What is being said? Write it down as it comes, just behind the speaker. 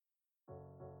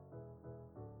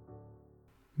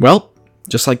Well,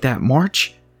 just like that,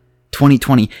 March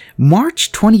 2020.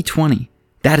 March 2020.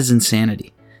 That is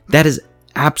insanity. That is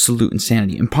absolute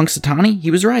insanity. And Punxsutawney,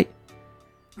 he was right.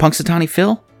 Punxsutawney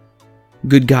Phil,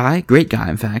 good guy, great guy,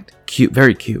 in fact. Cute,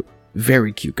 very cute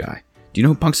guy. Do you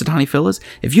know who Punxsutawney Phil is?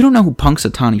 If you don't know who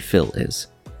Punxsutawney Phil is,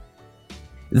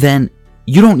 then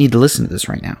you don't need to listen to this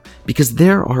right now, because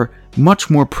there are much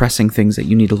more pressing things that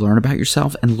you need to learn about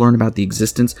yourself and learn about the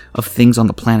existence of things on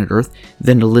the planet Earth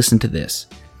than to listen to this.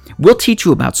 We'll teach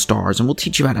you about stars and we'll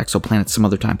teach you about exoplanets some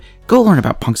other time. Go learn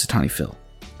about Punxsutawney Phil.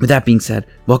 With that being said,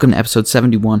 welcome to episode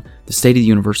 71, The State of the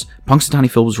Universe. Punxsutawney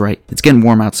Phil was right. It's getting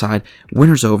warm outside.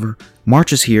 Winter's over.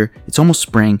 March is here. It's almost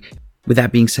spring. With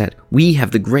that being said, we have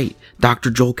the great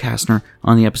Dr. Joel Kastner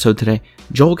on the episode today.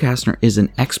 Joel Kastner is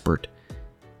an expert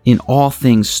in all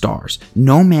things stars.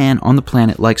 No man on the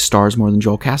planet likes stars more than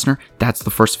Joel Kastner. That's the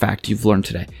first fact you've learned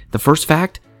today. The first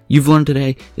fact you've learned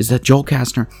today is that Joel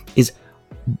Kastner is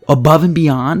above and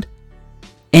beyond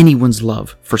anyone's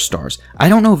love for stars. I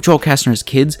don't know if Joel Kastner has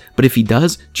kids, but if he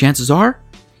does, chances are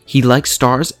he likes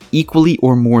stars equally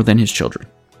or more than his children.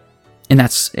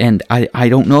 And I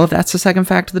don't know if that's the second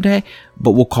fact of the day,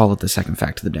 but we'll call it the second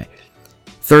fact of the day.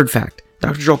 Third fact,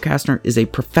 Dr. Joel Kastner is a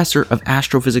professor of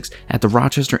astrophysics at the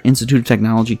Rochester Institute of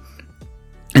Technology,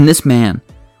 and this man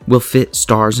will fit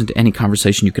stars into any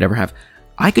conversation you could ever have.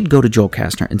 I could go to Joel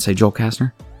Kastner and say, Joel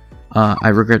Kastner, I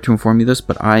regret to inform you this,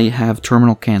 but I have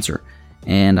terminal cancer,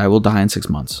 and I will die in 6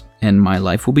 months, and my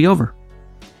life will be over.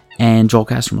 And Joel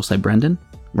Kastner will say, Brendan,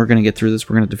 we're going to get through this.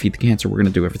 We're going to defeat the cancer. We're going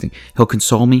to do everything. He'll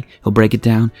console me. He'll break it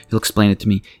down. He'll explain it to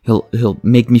me. He'll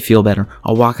make me feel better.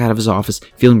 I'll walk out of his office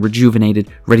feeling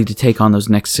rejuvenated, ready to take on those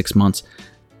next 6 months.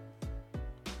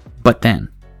 But then,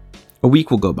 a week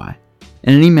will go by,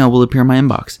 and an email will appear in my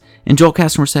inbox. And Joel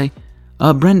Kastner will say,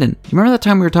 Brendan, you remember that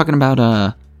time we were talking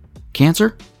about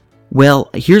cancer? Well,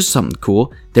 here's something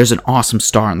cool. There's an awesome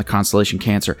star in the constellation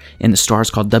Cancer, and the star is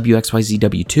called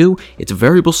WXYZ-W2. It's a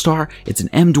variable star. It's an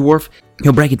M dwarf.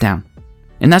 He'll break it down.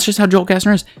 And that's just how Joel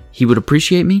Kastner is. He would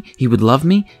appreciate me. He would love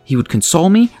me. He would console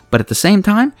me. But at the same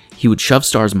time, he would shove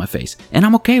stars in my face. And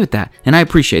I'm okay with that. And I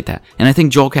appreciate that. And I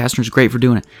think Joel Kastner is great for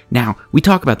doing it. Now, we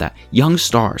talk about that. Young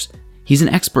stars. He's an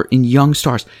expert in young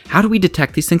stars. How do we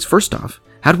detect these things? First off,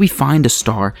 how do we find a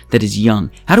star that is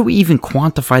young? How do we even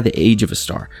quantify the age of a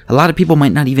star? A lot of people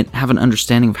might not even have an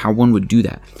understanding of how one would do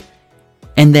that.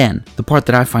 And then, the part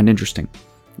that I find interesting,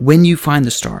 when you find the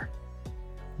star,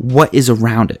 what is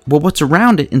around it? Well, what's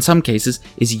around it, in some cases,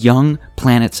 is young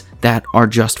planets that are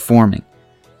just forming.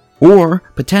 Or,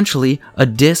 potentially, a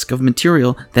disk of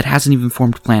material that hasn't even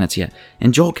formed planets yet.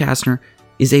 And Joel Kastner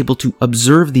is able to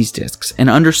observe these disks and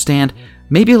understand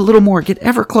maybe a little more, get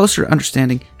ever closer to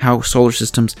understanding how solar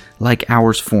systems like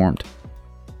ours formed.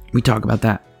 We talk about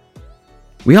that.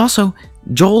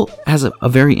 Joel has a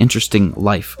very interesting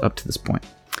life up to this point.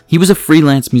 He was a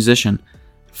freelance musician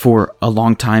for a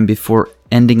long time before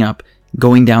ending up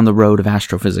going down the road of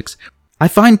astrophysics. I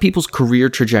find people's career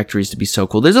trajectories to be so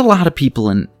cool. There's a lot of people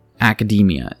in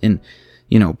academia,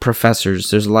 professors,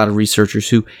 there's a lot of researchers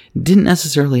who didn't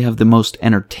necessarily have the most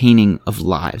entertaining of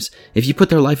lives. If you put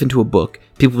their life into a book,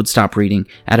 people would stop reading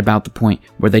at about the point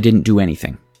where they didn't do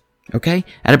anything. Okay?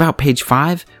 At about page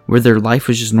 5, where their life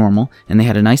was just normal, and they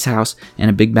had a nice house and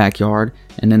a big backyard,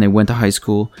 and then they went to high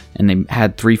school, and they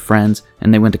had 3 friends,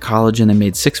 and they went to college, and they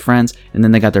made 6 friends, and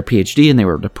then they got their PhD, and they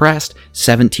were depressed.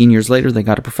 17 years later, they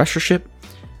got a professorship,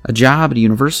 a job at a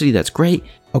university. That's great.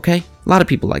 Okay? A lot of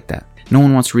people like that. No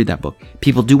one wants to read that book.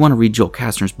 People do want to read Joel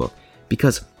Kastner's book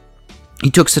because he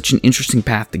took such an interesting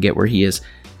path to get where he is,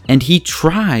 and he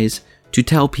tries to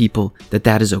tell people that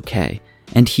that is okay.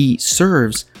 And he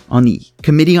serves on the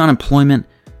Committee on Employment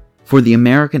for the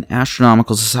American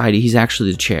Astronomical Society. He's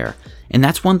actually the chair. And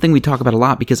that's one thing we talk about a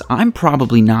lot because I'm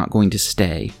probably not going to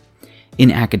stay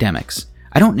in academics.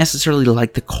 I don't necessarily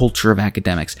like the culture of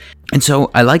academics. And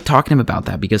so I like talking to him about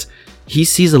that because he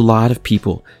sees a lot of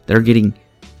people that are getting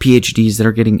PhDs, that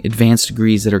are getting advanced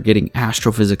degrees, that are getting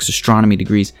astrophysics, astronomy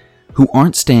degrees, who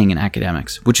aren't staying in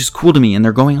academics, which is cool to me. And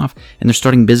they're going off and they're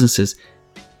starting businesses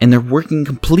and they're working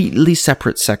completely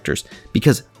separate sectors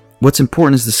because what's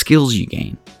important is the skills you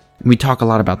gain. And we talk a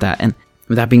lot about that. And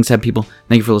with that being said, people,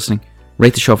 thank you for listening.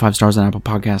 Rate the show 5 stars on Apple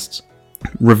Podcasts.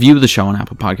 Review the show on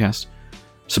Apple Podcasts.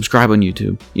 Subscribe on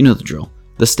YouTube. You know the drill.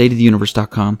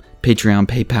 thestateoftheuniverse.com, Patreon,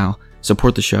 PayPal.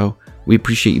 Support the show. We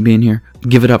appreciate you being here.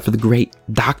 Give it up for the great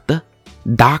Doctor,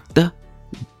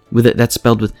 with it. That's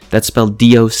spelled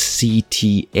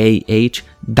D-O-C-T-A-H,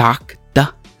 Doctor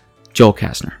Joel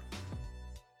Kastner.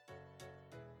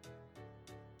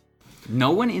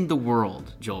 No one in the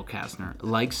world, Joel Kastner,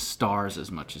 likes stars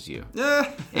as much as you.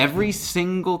 Every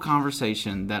single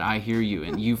conversation that I hear you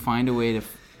in, you find a way to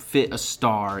fit a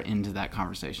star into that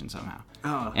conversation somehow.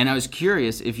 Oh. And I was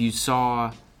curious if you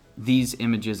saw these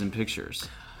images and pictures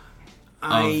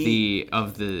of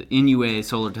the NUA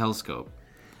Solar Telescope.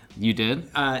 You did?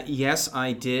 Yes,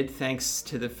 I did, thanks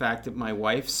to the fact that my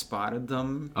wife spotted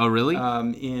them. Oh, really?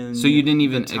 So you didn't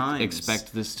even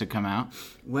expect this to come out?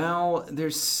 Well,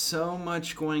 there's so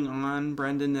much going on,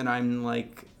 Brendan, that I'm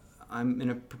in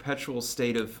a perpetual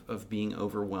state of being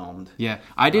overwhelmed. Yeah,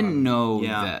 I didn't know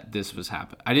that this was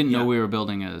happening. I didn't know we were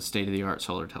building a state-of-the-art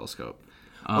solar telescope.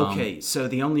 Okay, so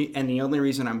the only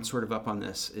reason I'm sort of up on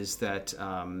this is that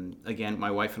again, my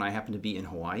wife and I happen to be in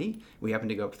Hawaii. We happened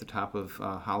to go up to the top of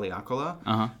Haleakala.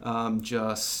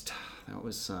 That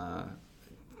was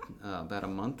about a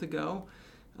month ago,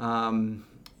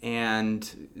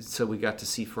 and so we got to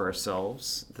see for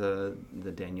ourselves the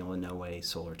Daniel Inouye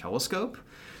Solar Telescope.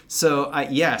 So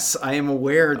yes, I am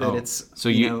aware that it's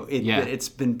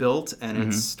been built and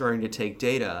it's starting to take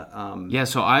data.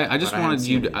 So I just wanted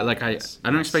you to I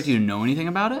don't expect you to know anything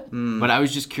about it, but I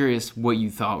was just curious what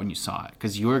you thought when you saw it,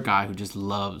 because you're a guy who just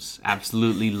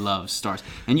absolutely loves stars,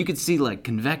 and you could see like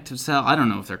convective cells. I don't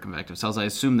know if they're convective cells. I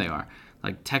assume they are,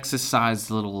 like Texas-sized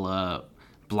little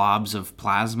blobs of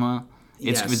plasma.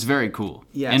 It's very cool.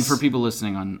 Yes. And for people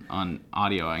listening on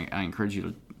audio, I encourage you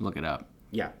to look it up.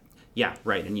 Yeah,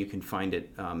 right, and you can find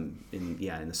it in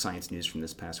the Science News from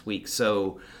this past week.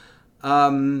 So, I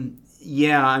mean,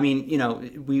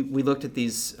 we looked at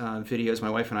these videos, my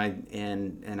wife and I,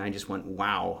 and I just went,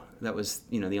 wow, that was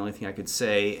the only thing I could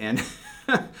say. And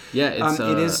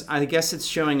it is. I guess it's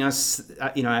showing us,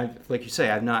 like you say,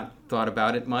 I've not thought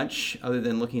about it much other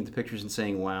than looking at the pictures and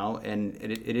saying, wow, and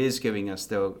it is giving us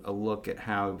though a look at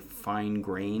how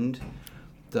fine-grained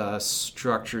the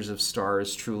structures of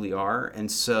stars truly are.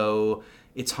 And so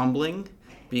it's humbling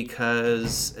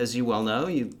because, as you well know,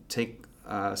 you take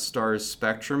a star's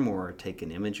spectrum or take an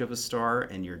image of a star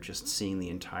and you're just seeing the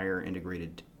entire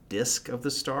integrated disk of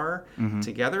the star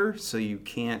together, so you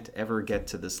can't ever get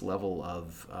to this level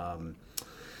of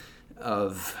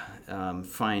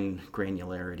fine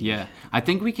granularity. Yeah, I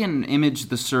think we can image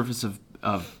the surface of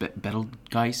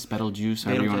Betelgeuse,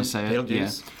 however you want to say it.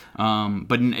 Betelgeuse. Yeah.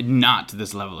 But not to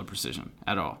this level of precision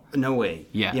at all. No way.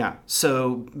 Yeah.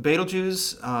 So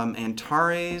Betelgeuse,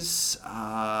 Antares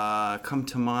come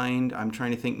to mind. I'm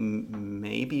trying to think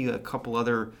maybe a couple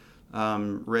other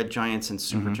red giants and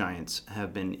supergiants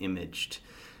have been imaged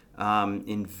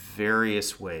in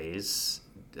various ways.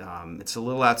 It's a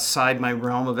little outside my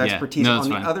realm of expertise. No, On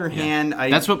the fine. other hand,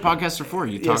 that's what podcasts are for.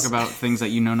 You talk about things that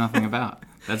you know nothing about.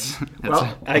 I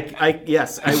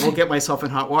will get myself in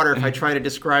hot water if I try to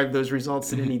describe those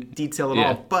results in any detail at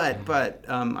all. But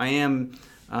I am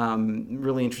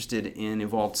really interested in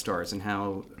evolved stars and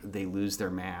how they lose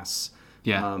their mass,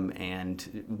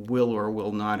 and will or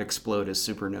will not explode as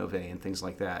supernovae and things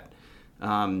like that.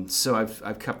 So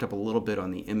I've kept up a little bit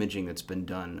on the imaging that's been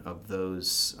done of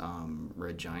those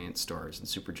red giant stars and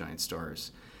supergiant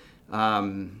stars.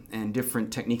 And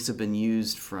different techniques have been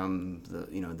used from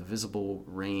the visible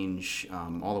range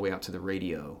all the way out to the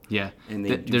radio. Yeah, and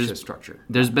they do show structure.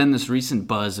 There's been this recent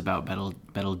buzz about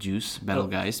Betelgeuse,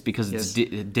 because it's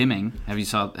dimming. Have you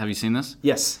seen this?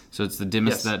 Yes. So it's the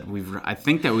dimmest that I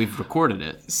think we've recorded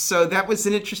it. So that's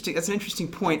an interesting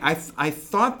point. I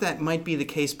thought that might be the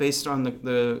case based on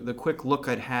the quick look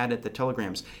I'd had at the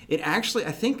telegrams. It actually,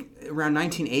 I think around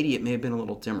 1980, it may have been a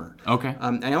little dimmer. Okay.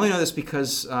 I only know this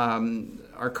because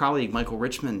our colleague Michael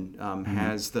Richmond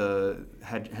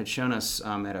had shown us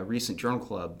at a recent journal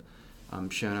club,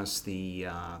 shown us the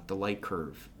light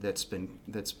curve that's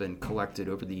been collected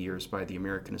over the years by the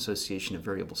American Association of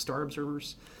Variable Star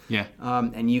Observers. Yeah.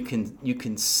 And you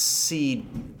can see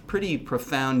pretty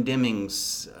profound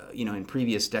dimmings, in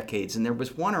previous decades. And there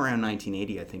was one around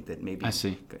 1980, I think, that maybe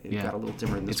got a little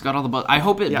dimmer in this. It's got all the buzz. I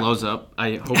hope it blows up.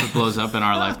 I hope it blows up in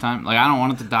our lifetime. Like, I don't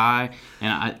want it to die,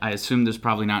 and I assume there's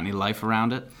probably not any life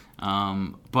around it.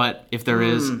 But if there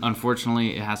is,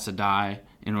 unfortunately, it has to die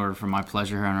in order for my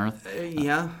pleasure here on Earth.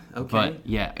 Okay. But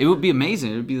it would be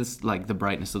amazing. It would be this, like the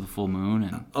brightness of the full moon.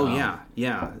 And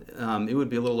it would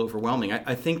be a little overwhelming.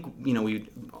 I think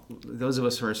those of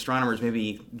us who are astronomers,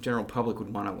 maybe general public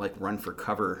would want to like run for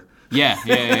cover. Yeah.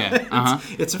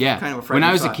 It's kind of a frightening When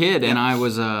I was thought. a kid and I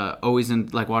was always in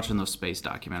like watching those space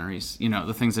documentaries,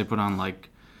 the things they put on like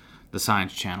the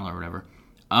Science Channel or whatever.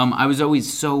 I was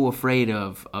always so afraid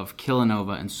of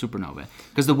kilonova and supernova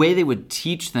because the way they would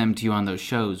teach them to you on those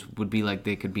shows would be like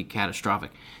they could be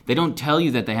catastrophic. They don't tell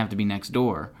you that they have to be next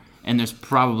door, and there's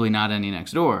probably not any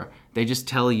next door. They just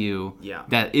tell you Yeah.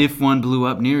 that if one blew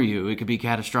up near you, it could be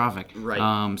catastrophic.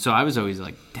 Right. So I was always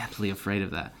like deathly afraid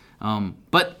of that.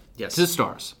 But Yes. to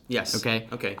stars. Yes. Okay.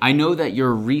 Okay. I know that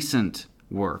your recent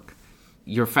work,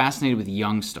 you're fascinated with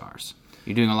young stars.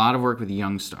 You're doing a lot of work with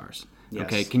young stars. Yes.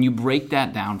 Okay. Can you break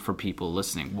that down for people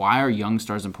listening? Why are young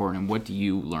stars important, and what do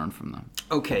you learn from them?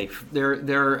 Okay,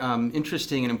 they're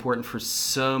interesting and important for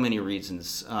so many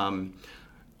reasons.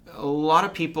 A lot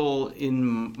of people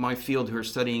in my field who are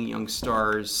studying young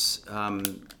stars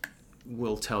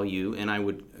will tell you, and I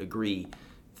would agree,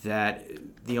 that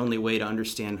the only way to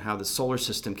understand how the solar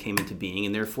system came into being,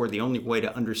 and therefore the only way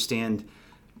to understand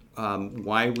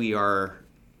why we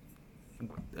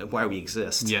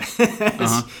exist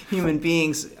as human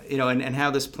beings, and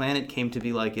how this planet came to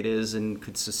be like it is and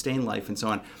could sustain life and so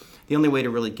on. The only way to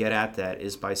really get at that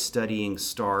is by studying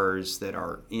stars that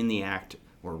are in the act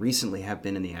or recently have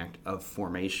been in the act of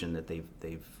formation, that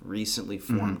they've recently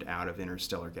formed out of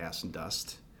interstellar gas and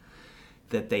dust,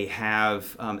 that they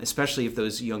have, especially if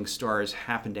those young stars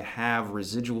happen to have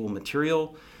residual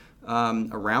material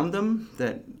around them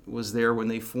that was there when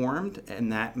they formed,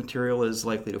 and that material is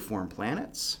likely to form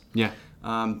planets. Yeah.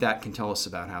 That can tell us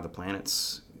about how the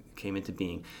planets came into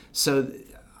being. So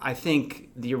I think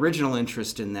the original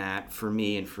interest in that, for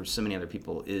me and for so many other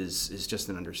people, is just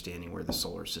an understanding where the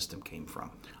solar system came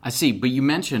from. I see, but you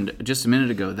mentioned just a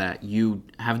minute ago that you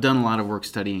have done a lot of work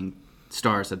studying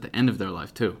stars at the end of their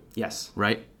life too. Yes.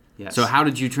 Right? Yes. So how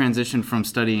did you transition from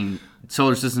studying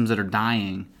solar systems that are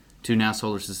dying to now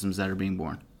solar systems that are being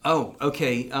born? Oh,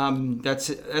 okay. That's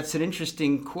an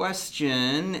interesting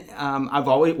question. I've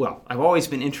always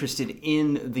been interested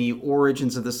in the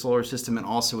origins of the solar system and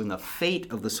also in the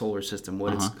fate of the solar system.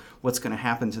 What's going to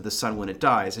happen to the sun when it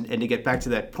dies? And to get back to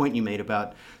that point you made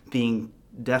about being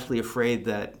deathly afraid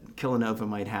that kilonova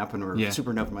might happen or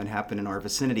supernova might happen in our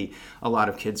vicinity, a lot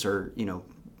of kids are,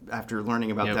 after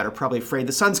learning about that, are probably afraid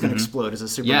the sun's going to explode as a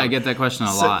supernova. Yeah, I get that question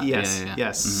a lot. Yes, yeah.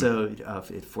 yes. So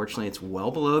fortunately, it's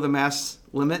well below the mass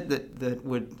limit that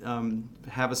would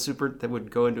have that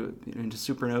would go into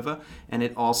supernova, and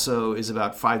it also is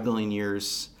about 5 billion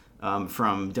years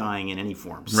from dying in any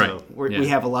form. So we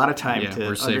have a lot of time to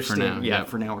we're safe understand. for now.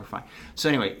 For now we're fine. So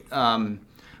anyway,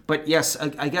 but yes,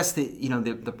 I guess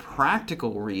the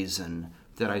practical reason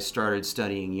that I started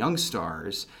studying young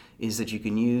stars is that you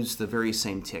can use the very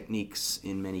same techniques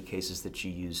in many cases that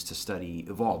you use to study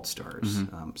evolved stars,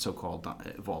 so-called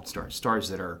evolved stars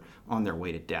that are on their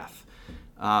way to death.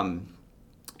 And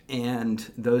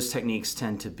those techniques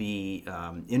tend to be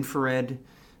infrared,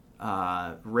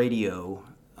 radio,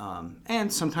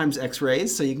 and sometimes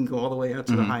X-rays, so you can go all the way out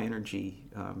to the high energy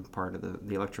part of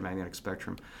the electromagnetic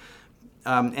spectrum.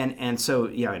 And so,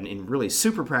 in really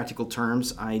super practical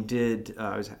terms, I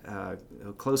was a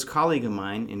close colleague of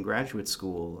mine in graduate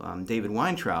school, David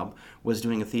Weintraub, was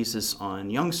doing a thesis on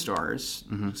young stars,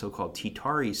 so-called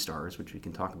T-Tauri stars, which we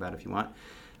can talk about if you want.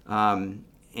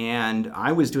 And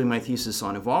I was doing my thesis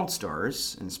on evolved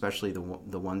stars, and especially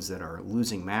the ones that are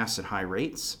losing mass at high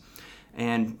rates.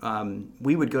 And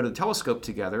we would go to the telescope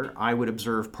together. I would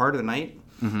observe part of the night.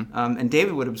 And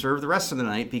David would observe the rest of the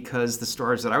night because the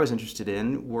stars that I was interested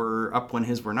in were up when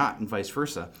his were not, and vice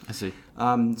versa. I see.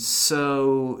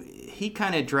 So he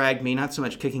kind of dragged me, not so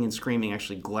much kicking and screaming,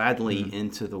 actually gladly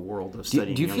into the world of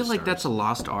studying Do you young feel like stars. that's a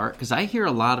lost art? Because I hear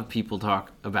a lot of people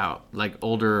talk about, like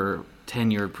older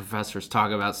tenured professors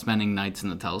talk about spending nights in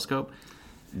the telescope.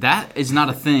 That is not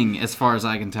a thing as far as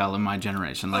I can tell in my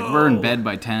generation. Like we're in bed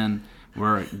by 10.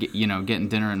 We're getting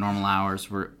dinner at normal hours.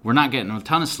 We're not getting a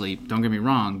ton of sleep. Don't get me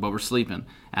wrong, but we're sleeping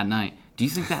at night. Do you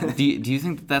think that? do you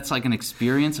think that that's like an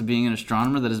experience of being an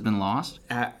astronomer that has been lost?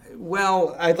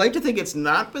 Well, I'd like to think it's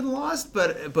not been lost,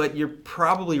 but you're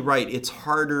probably right. It's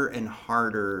harder and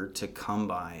harder to come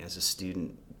by as a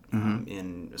student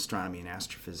in astronomy and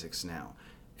astrophysics now.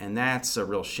 And that's a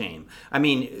real shame. I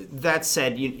mean, that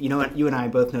said, you know what? You and I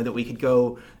both know that we could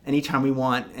go anytime we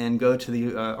want and go to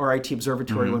the RIT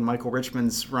Observatory when Michael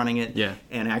Richmond's running it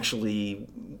and actually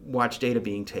watch data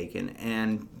being taken.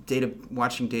 And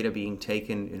watching data being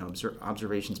taken,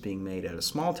 observations being made at a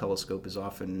small telescope is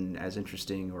often as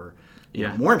interesting or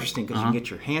more interesting because you can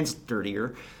get your hands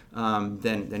dirtier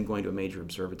than going to a major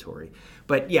observatory.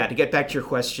 But to get back to your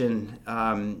question,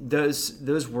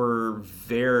 those were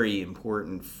very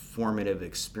important formative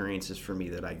experiences for me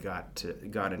that I got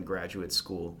in graduate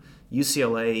school.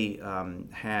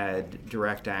 UCLA had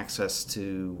direct access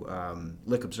to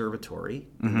Lick Observatory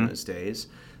in those days.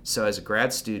 So as a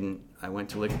grad student, I went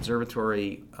to Lick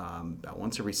Observatory about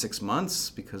once every 6 months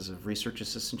because of research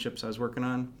assistantships I was working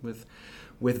on with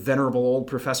venerable old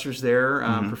professors there,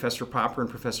 Professor Popper and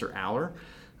Professor Aller.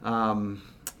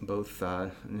 both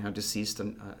now deceased,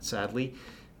 sadly.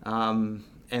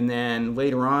 And then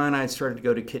later on, I started to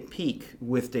go to Kit Peak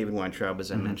with David Weintraub,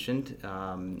 as I mentioned.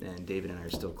 And David and I are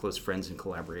still close friends and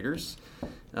collaborators.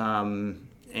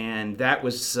 And that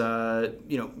was,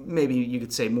 maybe you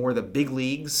could say more the big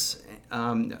leagues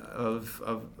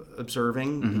of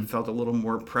observing. You felt a little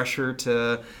more pressure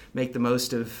to make the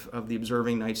most of the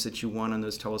observing nights that you won on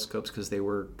those telescopes because they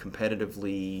were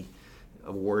competitively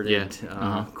awarded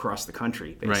across the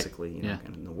country, basically,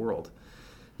 and in the world.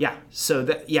 Yeah. So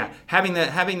having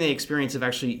the experience of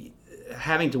actually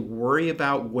having to worry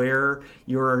about where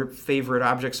your favorite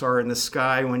objects are in the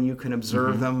sky when you can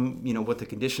observe them, what the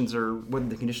conditions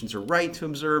are right to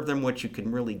observe them, what you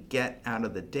can really get out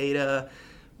of the data.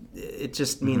 It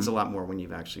just means a lot more when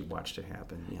you've actually watched it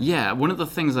happen. Yeah, one of the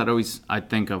things that I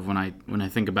think of when I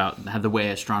think about how the way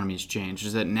astronomy has changed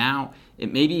is that now,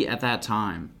 it maybe at that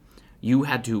time, you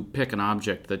had to pick an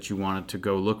object that you wanted to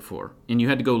go look for, and you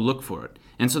had to go look for it.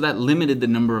 And so that limited the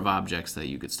number of objects that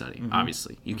you could study,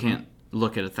 obviously. You can't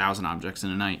look at 1,000 objects in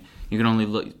a night. You can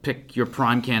only pick your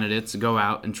prime candidates, go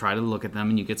out and try to look at them,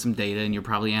 and you get some data, and you're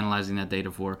probably analyzing that data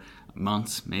for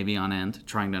months, maybe on end,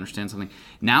 trying to understand something.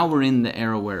 Now we're in the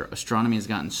era where astronomy has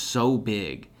gotten so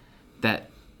big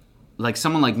that, like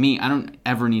someone like me, I don't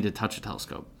ever need to touch a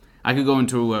telescope. I could go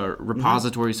into a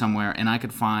repository somewhere, and I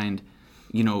could find,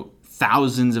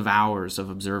 thousands of hours of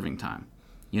observing time.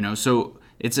 So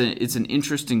it's an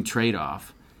interesting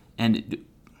trade-off. And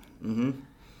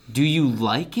do you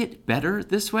like it better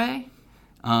this way,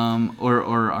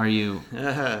 or are you?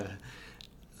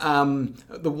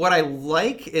 What I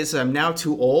like is I'm now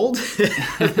too old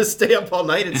to stay up all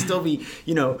night and still be,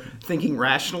 thinking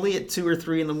rationally at 2 or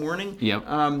 3 in the morning. Yep.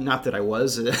 Not that I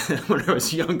was when I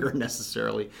was younger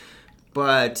necessarily.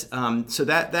 But so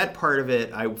that part of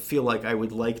it, I feel like I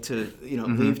would like to,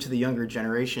 leave to the younger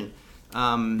generation.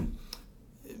 But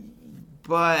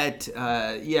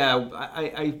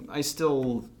I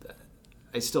still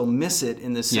miss it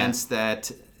in the sense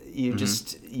that you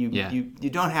just you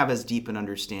don't have as deep an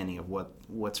understanding of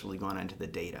what's really gone into the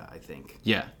data, I think.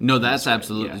 Yeah, no, that's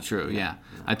absolutely true. Yeah,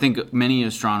 I think many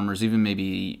astronomers, even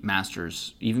maybe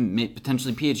masters, even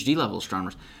potentially PhD level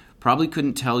astronomers, probably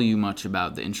couldn't tell you much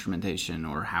about the instrumentation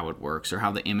or how it works or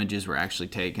how the images were actually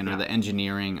taken or the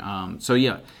engineering. So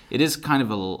it is kind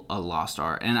of a lost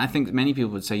art, and I think many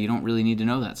people would say you don't really need to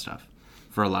know that stuff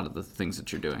for a lot of the things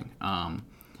that you're doing.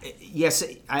 Yes,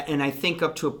 and I think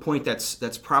up to a point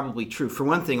that's probably true. For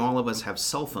one thing, all of us have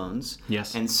cell phones.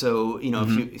 Yes. And so,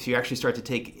 if you actually start to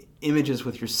take images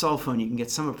with your cell phone, you can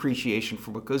get some appreciation for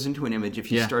what goes into an image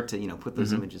if you start to, put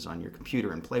those images on your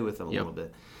computer and play with them a little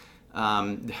bit.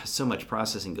 So much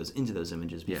processing goes into those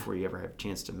images before you ever have a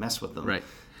chance to mess with them. Right.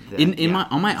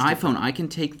 On my iPhone, I can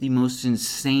take the most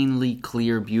insanely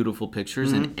clear, beautiful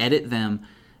pictures and edit them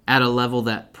at a level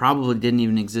that probably didn't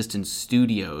even exist in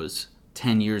studios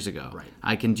 10 years ago. Right.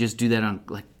 I can just do that on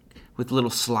with little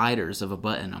sliders of a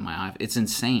button on my iPhone. It's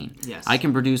insane. Yes. I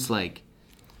can produce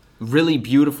really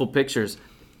beautiful pictures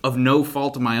of no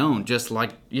fault of my own, just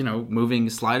moving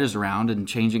sliders around and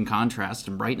changing contrast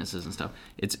and brightnesses and stuff.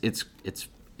 It's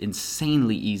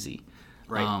insanely easy.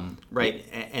 Right. Right.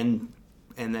 And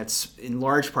that's in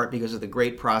large part because of the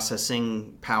great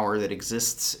processing power that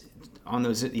exists on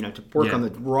those, to work on the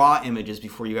raw images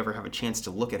before you ever have a chance to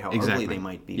look at how ugly they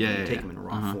might be when you take them in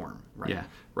raw form. Right. Yeah.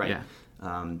 Right.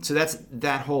 Yeah. So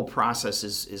that whole process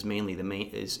is mainly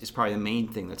is probably the main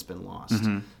thing that's been lost.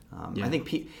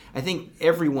 I think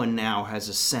everyone now has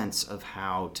a sense of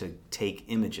how to take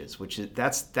images, which is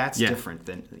that's different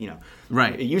than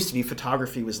Right. It used to be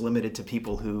photography was limited to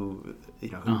people who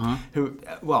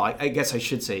well, I guess I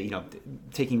should say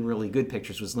taking really good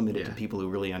pictures was limited to people who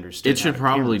really understood. It should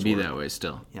probably be that way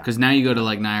still, because now you go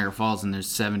to Niagara Falls and there's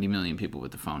 70 million people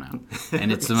with the phone out,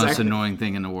 and it's the most annoying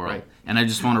thing in the world. Right. And I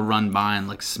just want to run by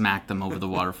and smack them over the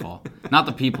waterfall. Not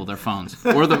the people, their phones,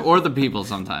 or the people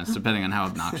sometimes, depending on how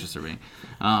obnoxious they're being.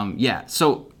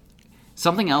 So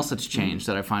something else that's changed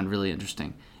that I find really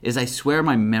interesting is I swear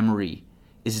my memory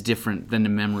is different than the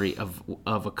memory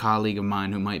of a colleague of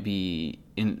mine who might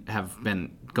have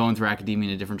been going through academia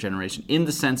in a different generation, in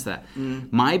the sense that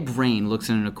my brain looks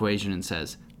at an equation and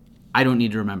says, I don't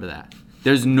need to remember that.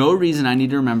 There's no reason I need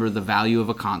to remember the value of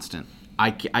a constant.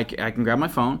 I can grab my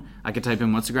phone, I could type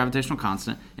in what's the gravitational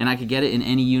constant, and I could get it in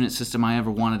any unit system I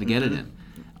ever wanted to get it in.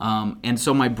 And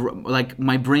so my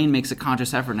brain makes a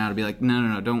conscious effort now to be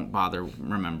no, don't bother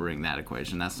remembering that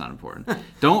equation. That's not important.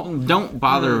 Don't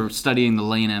bother studying the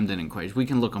Lane-Emden equation. We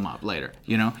can look them up later,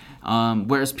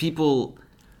 Whereas people,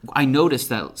 I noticed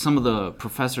that some of the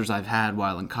professors I've had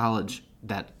while in college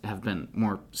that have been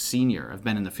more senior, have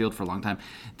been in the field for a long time,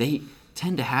 they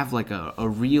tend to have like a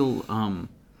real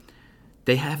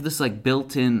they have this like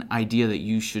built-in idea that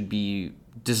you should be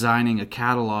designing a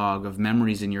catalog of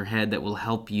memories in your head that will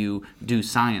help you do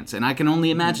science. And I can only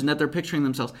imagine that they're picturing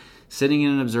themselves sitting in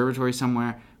an observatory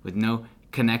somewhere with no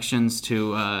connections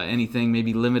to anything,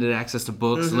 maybe limited access to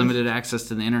books, limited access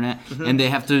to the internet, and they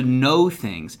have to know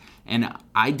things. And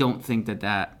I don't think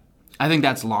I think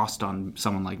that's lost on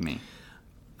someone like me.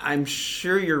 I'm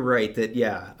sure you're right that,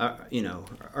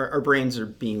 our brains are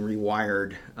being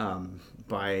rewired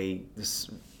by this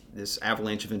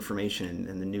avalanche of information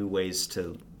and the new ways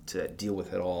to deal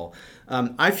with it all.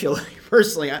 I feel like,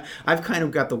 personally, I've kind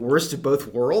of got the worst of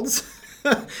both worlds.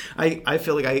 I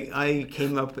feel like I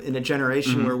came up in a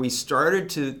generation where we started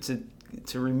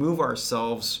to remove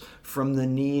ourselves from the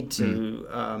need to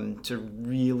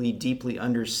really deeply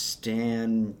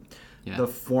understand the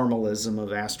formalism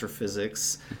of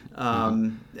astrophysics,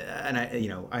 and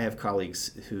I have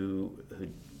colleagues who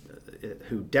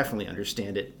definitely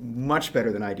understand it much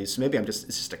better than I do. So maybe it's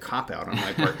just a cop out on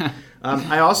my part.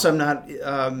 I also am not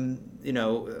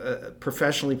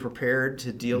professionally prepared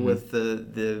to deal with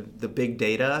the big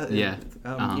data era.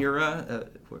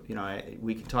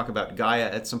 We can talk about Gaia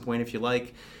at some point if you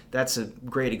like. That's a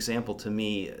great example to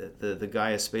me, the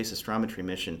Gaia Space Astrometry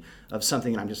mission, of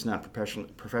something I'm just not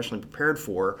professionally prepared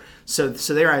for. So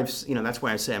there that's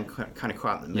why I say I'm kind of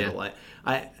caught in the middle.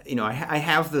 I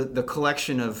have the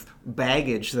collection of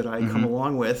baggage that I come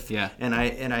along with, and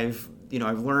I've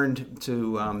learned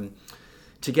to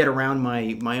get around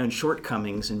my own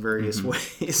shortcomings in various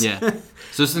ways.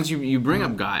 So since you bring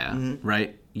up Gaia,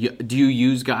 right? Do you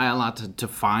use Gaia a lot to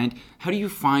find? How do you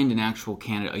find an actual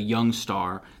candidate, a young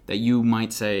star that you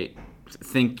might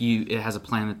think it has a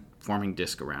planet-forming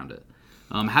disk around it?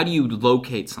 How do you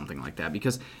locate something like that?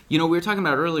 Because we were talking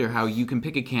about earlier how you can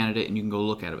pick a candidate and you can go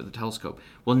look at it with a telescope.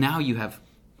 Well, now you have.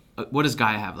 What does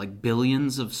Gaia have? Like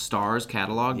billions of stars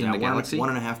cataloged in the galaxy?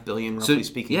 1.5 billion, roughly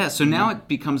speaking. Yeah, so now it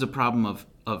becomes a problem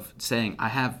of saying I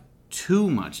have too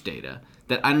much data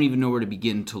that I don't even know where to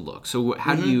begin to look. So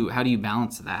how do you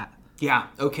balance that? Yeah.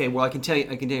 Okay. Well, I can tell you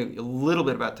a little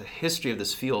bit about the history of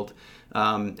this field,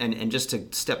 and just to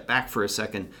step back for a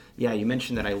second. Yeah, you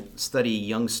mentioned that I study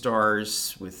young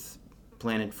stars with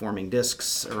planet-forming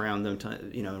disks around them.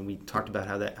 And we talked about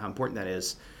how important that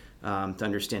is to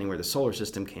understanding where the solar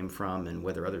system came from and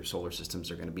whether other solar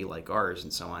systems are going to be like ours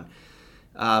and so on.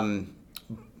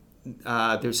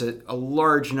 There's a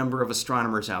large number of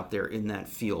astronomers out there in that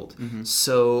field.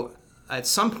 So at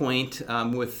some point,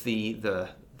 with the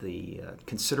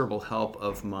considerable help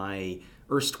of my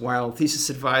erstwhile thesis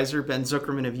advisor, Ben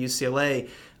Zuckerman of UCLA,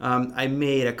 I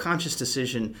made a conscious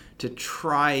decision to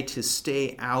try to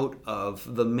stay out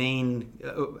of the main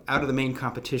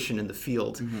competition in the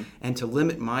field, and to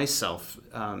limit myself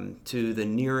to the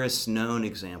nearest known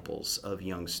examples of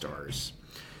young stars,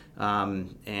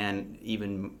 and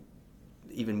even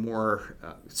more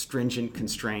stringent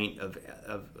constraint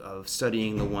of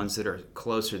studying the ones that are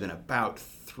closer than about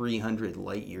 300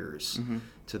 light years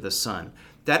to the sun.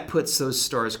 That puts those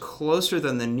stars closer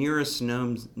than the nearest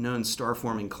known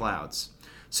star-forming clouds.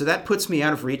 So that puts me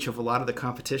out of reach of a lot of the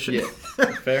competition. Yeah,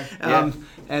 fair.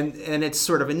 And it's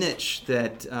sort of a niche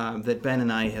that Ben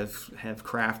and I have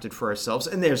crafted for ourselves.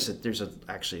 And there's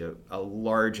actually a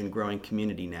large and growing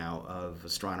community now of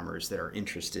astronomers that are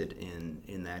interested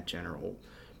in that general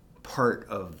part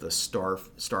of the star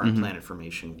and planet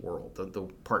formation world, the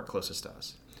part closest to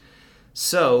us.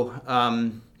 So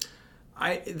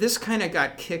this kind of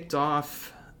got kicked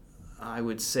off, I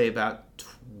would say, about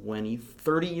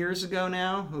 30 years ago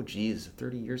now. Oh, geez,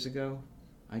 30 years ago?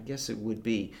 I guess it would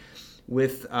be.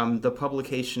 With the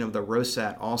publication of the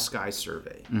ROSAT All-Sky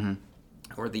Survey,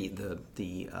 or the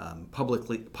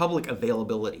public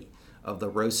availability of the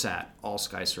ROSAT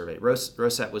All-Sky Survey.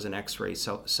 ROSAT was an X-ray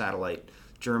satellite,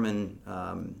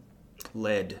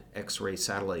 German-led X-ray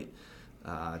satellite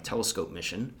telescope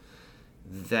mission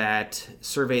that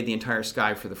surveyed the entire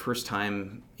sky for the first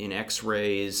time in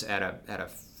X-rays at a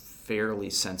fairly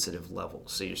sensitive level.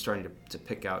 So you're starting to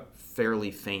pick out fairly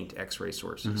faint X-ray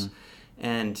sources.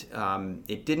 And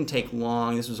it didn't take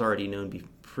long. This was already known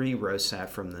pre-ROSAT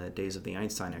from the days of the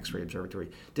Einstein X-ray Observatory.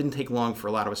 It didn't take long for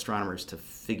a lot of astronomers to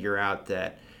figure out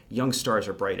that young stars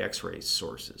are bright X-ray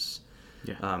sources.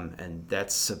 And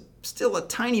that's still a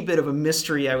tiny bit of a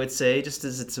mystery, I would say, just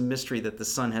as it's a mystery that the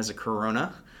sun has a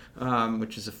corona,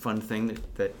 which is a fun thing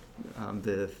that the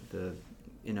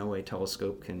Inouye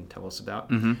telescope can tell us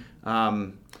about,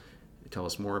 tell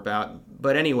us more about.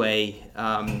 But anyway,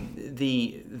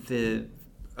 the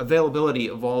availability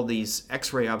of all these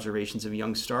X-ray observations of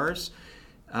young stars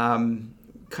kind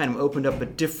of opened up a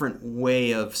different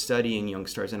way of studying young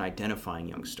stars and identifying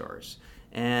young stars.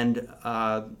 And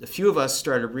a few of us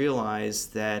started to realize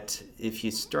that if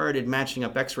you started matching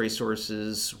up X-ray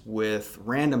sources with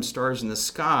random stars in the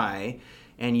sky,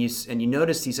 and you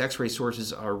notice these X-ray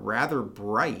sources are rather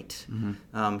bright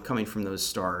coming from those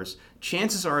stars,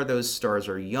 chances are those stars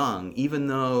are young, even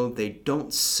though they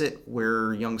don't sit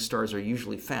where young stars are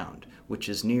usually found, which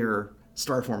is near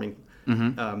star-forming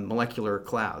molecular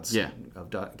clouds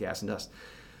of gas and dust.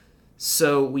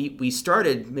 So we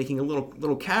started making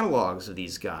little catalogs of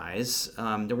these guys.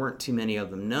 There weren't too many of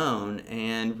them known,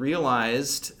 and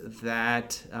realized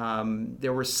that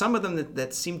there were some of them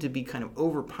that seemed to be kind of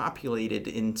overpopulated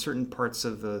in certain parts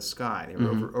of the sky. They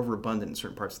were overabundant in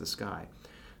certain parts of the sky,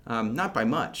 not by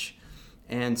much.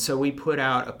 And so we put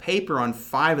out a paper on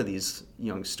 5 of these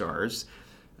young stars,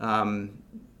 young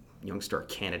star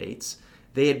candidates.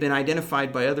 They had been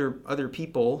identified by other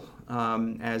people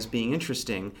as being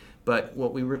interesting. But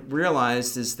what we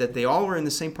realized is that they all were in the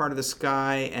same part of the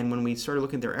sky, and when we started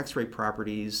looking at their X-ray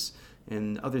properties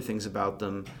and other things about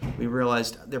them, we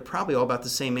realized they're probably all about the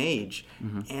same age.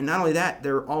 And not only that,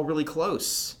 they're all really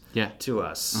close to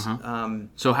us.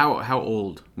 So how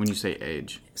old when you say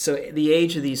age? So the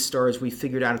age of these stars we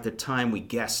figured out at the time we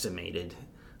guesstimated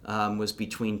was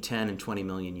between 10 and 20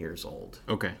 million years old.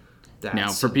 Okay.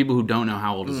 Now, for people who don't know,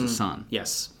 how old is the sun?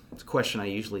 Yes. It's a question I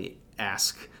usually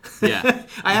ask. Yeah.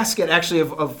 I ask it actually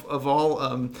of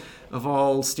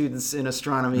all students in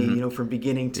astronomy, from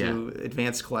beginning to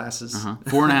advanced classes.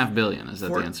 4.5 billion, is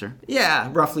that the answer?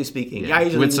 Yeah, roughly speaking.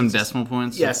 Yeah. With some decimal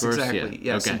points, yes, of course? Exactly.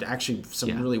 Yeah. Yes, okay. and actually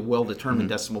some really well-determined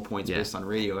decimal points based on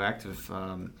radioactive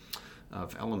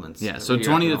of elements. Yeah, so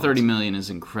 20 to 30 million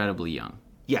is incredibly young.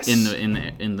 Yes.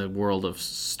 In the world of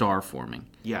star forming.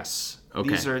 Yes.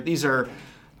 Okay. These are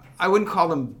I wouldn't call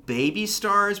them baby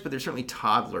stars, but they're certainly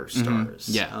toddler stars.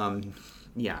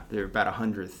 They're about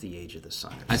 100th the age of the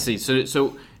sun. I see.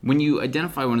 So when you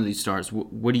identify one of these stars,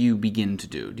 what do you begin to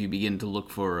do? Do you begin to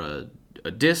look for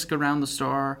a disk around the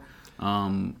star?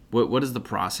 What is the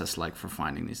process like for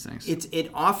finding these things?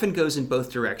 It often goes in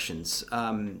both directions.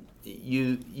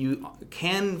 You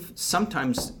can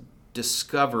sometimes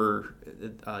discover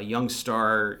a young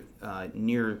star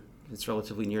it's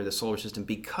relatively near the solar system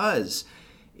because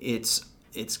it's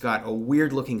got a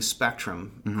weird-looking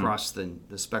spectrum across the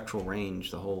spectral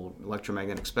range, the whole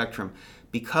electromagnetic spectrum,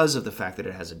 because of the fact that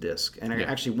it has a disk. And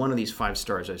actually, one of these 5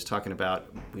 stars I was talking about,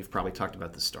 we've probably talked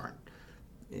about this star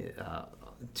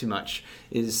too much,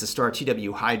 is the star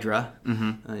TW Hydra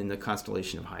in the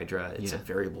constellation of Hydra. It's a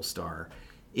variable star.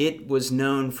 It was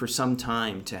known for some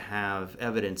time to have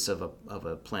evidence of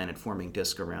a planet-forming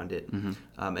disk around it.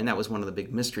 And that was one of the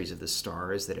big mysteries of this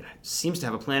star, is that it seems to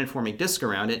have a planet-forming disk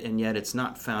around it, and yet it's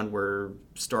not found where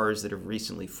stars that have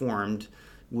recently formed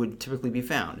would typically be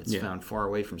found. It's found far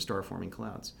away from star-forming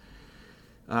clouds.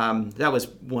 That was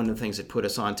one of the things that put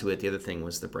us onto it. The other thing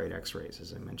was the bright X-rays,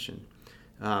 as I mentioned.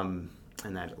 And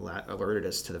that alerted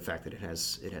us to the fact that it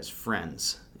has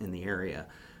friends in the area.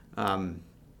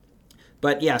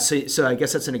 But yeah, so I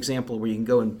guess that's an example where you can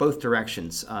go in both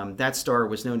directions. That star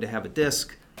was known to have a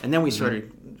disk, and then we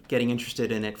started getting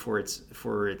interested in it for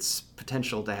its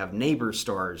potential to have neighbor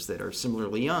stars that are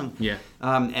similarly young.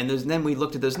 And then we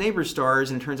looked at those neighbor stars,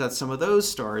 and it turns out some of those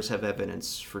stars have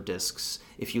evidence for disks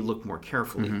if you look more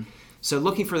carefully. So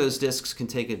looking for those disks can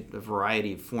take a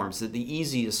variety of forms. The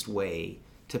easiest way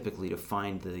typically to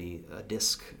find the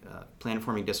disk,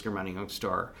 planet-forming disk around a young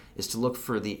star, is to look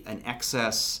for an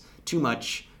excess, too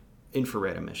much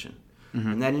infrared emission.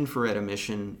 And that infrared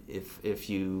emission, if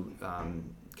you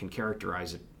can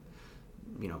characterize it,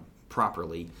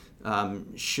 properly,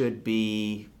 should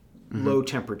be low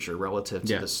temperature relative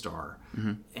to the star.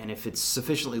 And if it's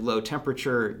sufficiently low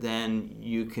temperature, then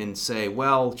you can say,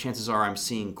 well, chances are I'm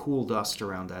seeing cool dust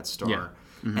around that star.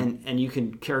 And you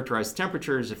can characterize the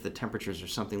temperatures. If the temperatures are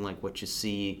something like what you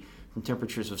see from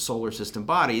temperatures of solar system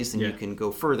bodies, then you can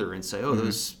go further and say,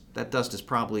 that dust is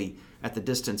probably at the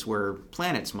distance where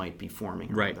planets might be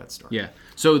forming around that star. Yeah.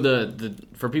 So the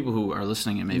for people who are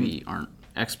listening and maybe aren't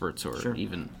experts or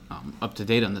even up to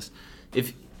date on this,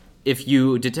 if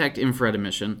you detect infrared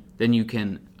emission, then you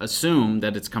can assume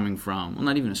that it's coming from, well,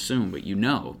 not even assume, but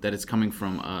that it's coming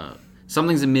from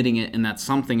something's emitting it, and that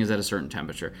something is at a certain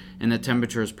temperature, and that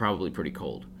temperature is probably pretty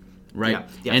cold, right?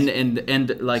 Yeah. Yes.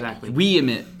 And like exactly. We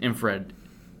emit infrared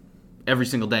every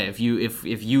single day. If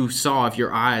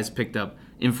your eyes picked up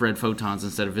infrared photons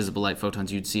instead of visible light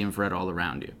photons, you'd see infrared all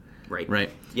around you. Right. Right.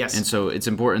 Yes. And so it's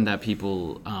important that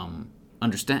people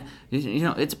understand.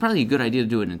 It's probably a good idea to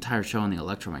do an entire show on the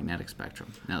electromagnetic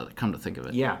spectrum. Now that I come to think of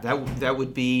it. Yeah, that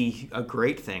would be a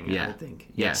great thing. I think.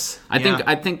 Yes.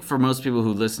 I think for most people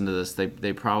who listen to this,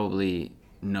 they probably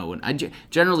know. And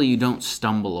generally, you don't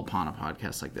stumble upon a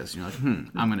podcast like this. You're like,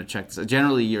 I'm going to check this.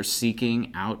 Generally, you're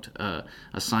seeking out a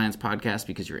science podcast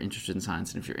because you're interested in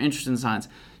science, and if you're interested in science,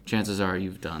 chances are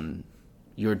you've done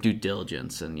your due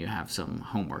diligence and you have some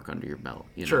homework under your belt.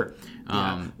 Sure.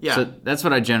 So that's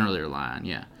what I generally rely on.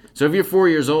 Yeah. So if you're 4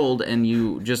 years old and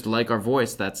you just like our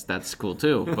voice, that's cool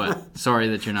too. But sorry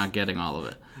that you're not getting all of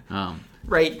it.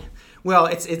 Right. Well,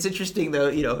 it's interesting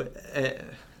though.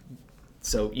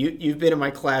 So you've been in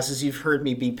my classes. You've heard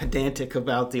me be pedantic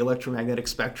about the electromagnetic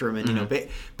spectrum and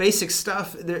basic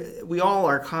stuff. We all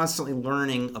are constantly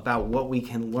learning about what we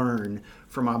can learn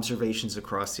from observations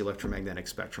across the electromagnetic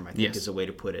spectrum, I think is a way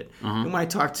to put it. And when I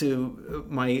talk to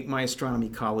my astronomy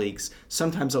colleagues,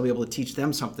 sometimes I'll be able to teach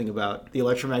them something about the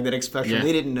electromagnetic spectrum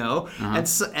they didn't know.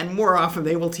 And more often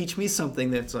they will teach me something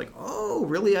that's like, oh,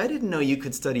 really? I didn't know you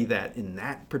could study that in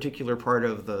that particular part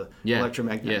of the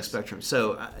electromagnetic spectrum.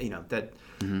 So, that...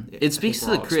 It speaks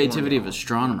to the creativity of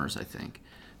astronomers, I think.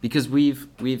 Because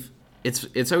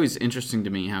it's always interesting to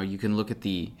me how you can look at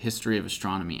the history of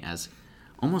astronomy as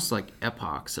almost like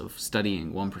epochs of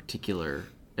studying one particular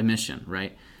emission,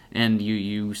 right? And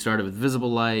you started with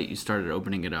visible light, you started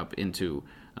opening it up into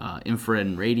infrared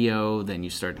and radio, then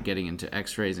you started getting into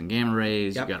X-rays and gamma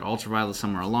rays, you got ultraviolet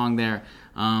somewhere along there.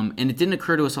 And it didn't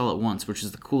occur to us all at once, which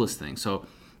is the coolest thing. So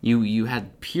you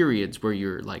had periods where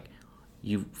you're like,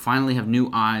 you finally have new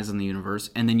eyes on the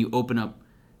universe, and then you open up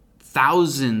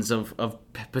thousands of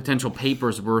potential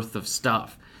papers worth of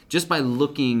stuff just by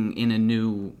looking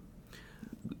in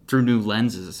through new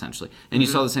lenses, essentially. And you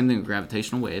saw the same thing with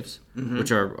gravitational waves,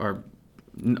 which are,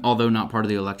 although not part of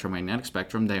the electromagnetic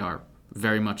spectrum, they are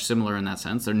very much similar in that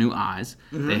sense. They're new eyes.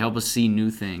 They help us see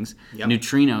new things.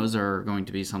 Neutrinos are going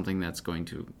to be something that's going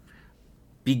to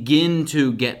begin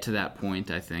to get to that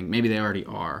point, I think. Maybe they already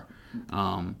are.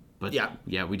 But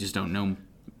we just don't know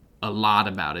a lot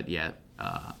about it yet.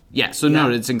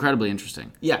 It's incredibly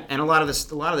interesting. Yeah, and a lot of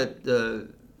the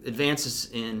advances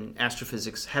in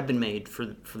astrophysics have been made for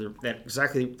that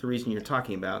exactly the reason you're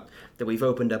talking about, that we've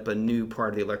opened up a new part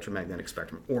of the electromagnetic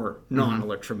spectrum, or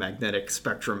non-electromagnetic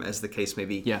spectrum, as the case may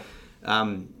be. Yeah.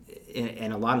 And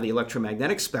a lot of the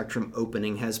electromagnetic spectrum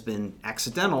opening has been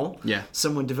accidental. Yeah.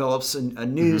 Someone develops a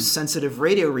new sensitive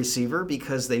radio receiver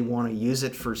because they want to use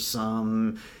it for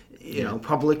some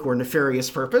public or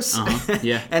nefarious purpose.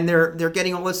 And they're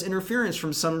getting all this interference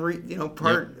from some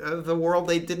part of the world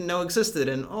they didn't know existed.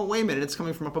 And wait a minute, it's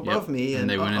coming from up above me. And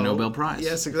they win a Nobel Prize.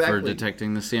 Yes, exactly. For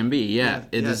detecting the CMB.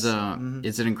 Is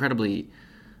it's an incredibly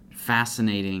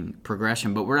fascinating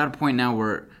progression. But we're at a point now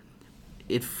where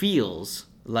it feels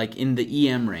like in the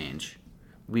EM range,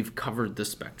 we've covered the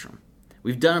spectrum.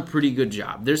 We've done a pretty good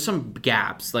job. There's some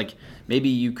gaps, like maybe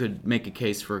you could make a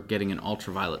case for getting an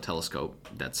ultraviolet telescope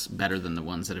that's better than the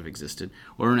ones that have existed,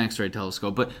 or an X-ray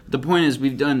telescope. But the point is,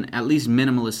 we've done at least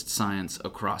minimalist science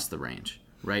across the range,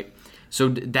 right? So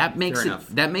that makes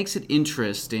it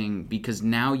interesting, because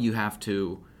now you have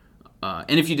to,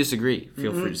 and if you disagree,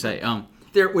 feel free to say.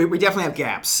 We definitely have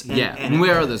gaps. And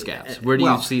where are those gaps? Where do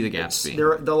you see the gaps being?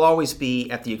 They'll always be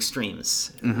at the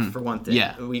extremes, for one thing.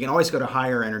 Yeah. We can always go to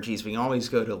higher energies. We can always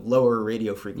go to lower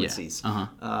radio frequencies.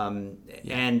 And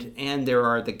there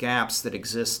are the gaps that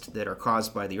exist that are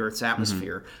caused by the Earth's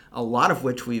atmosphere, a lot of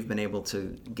which we've been able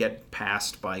to get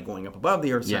past by going up above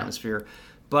the Earth's atmosphere.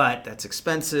 But that's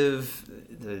expensive.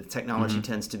 The technology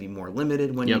tends to be more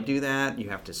limited when you do that. You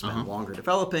have to spend longer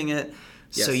developing it.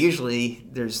 Yes. So usually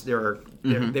there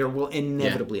will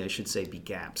inevitably, I should say, be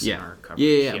gaps in our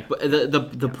coverage. But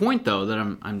the point though that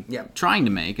I'm trying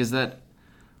to make is that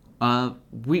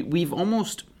we've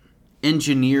almost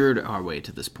engineered our way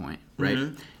to this point, right?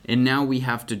 And now we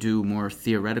have to do more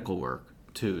theoretical work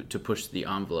to push the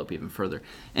envelope even further.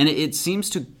 And it seems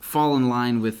to fall in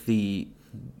line with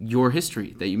your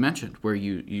history that you mentioned, where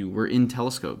you were in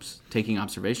telescopes taking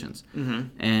observations,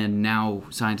 and now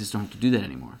scientists don't have to do that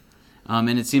anymore.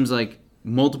 And it seems like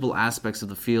multiple aspects of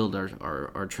the field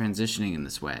are transitioning in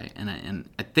this way. And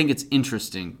I think it's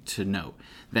interesting to note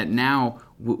that now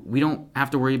we don't have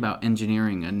to worry about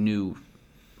engineering a new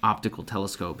optical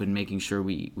telescope and making sure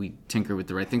we tinker with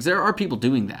the right things. There are people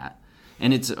doing that,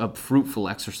 and it's a fruitful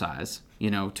exercise,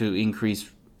 to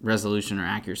increase resolution or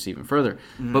accuracy even further.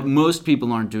 But most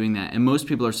people aren't doing that. And most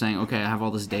people are saying, okay, I have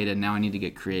all this data, now I need to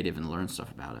get creative and learn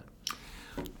stuff about it.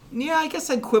 Yeah, I guess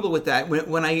I'd quibble with that.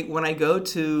 When I go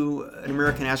to an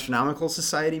American Astronomical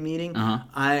Society meeting,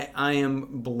 I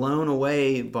am blown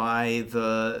away by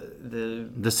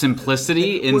the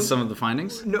simplicity in some of the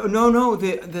findings. No,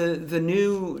 the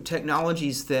new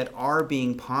technologies that are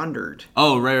being pondered.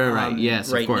 Oh, right.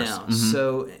 Yes, right of course. Now.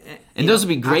 So, and those would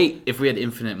be great if we had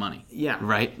infinite money. Yeah,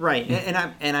 right.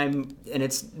 And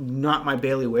it's not my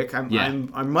bailiwick.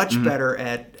 I'm much better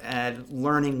at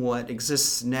learning what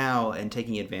exists now and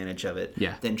taking advantage of it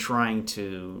than trying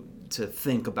to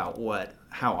think about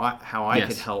how I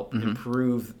could help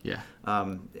improve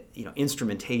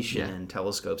instrumentation and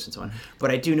telescopes and so on.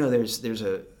 But I do know there's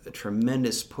a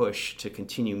tremendous push to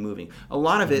continue moving. A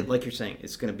lot of it, like you're saying,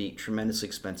 it's going to be tremendously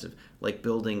expensive, like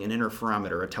building an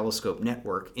interferometer, a telescope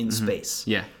network in space.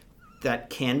 Yeah, that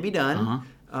can be done,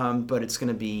 but it's going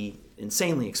to be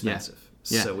insanely expensive.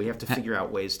 Yeah. So we have to figure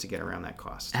out ways to get around that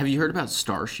cost. Have you heard about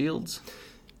star shields?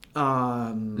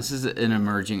 This is an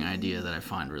emerging idea that I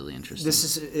find really interesting.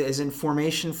 This is in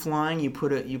formation flying. You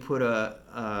put a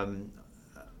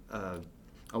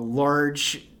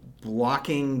large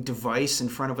blocking device in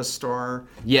front of a star.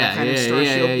 Yeah.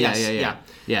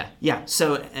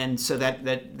 So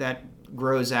that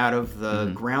grows out of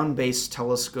the ground-based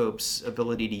telescope's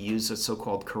ability to use a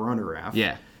so-called coronagraph.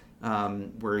 Yeah.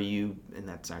 Where and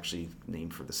that's actually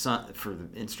named for the sun, for the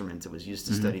instrument that was used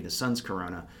to study the sun's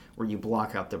corona, where you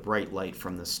block out the bright light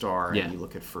from the star and you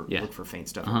look for faint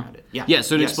stuff around it. Yeah.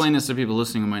 So to explain this to people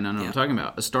listening who might not know what I'm talking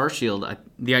about, a star shield.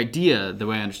 The idea, the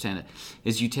way I understand it,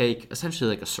 is you take essentially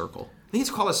like a circle. I think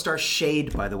it's called a star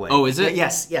shade, by the way. Oh, is it?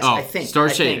 Yes. Oh, I think star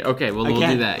shade. Okay, well, we'll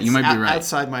do that. You might be right.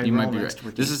 Outside my realm of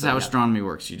expertise. This is how astronomy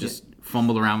works. You just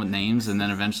fumble around with names, and then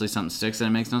eventually something sticks, and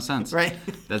it makes no sense. Right.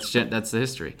 That's the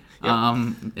history. Yep.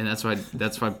 And that's why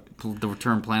the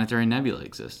term planetary nebula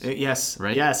exists. Yes.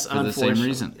 Right. Yes. For the same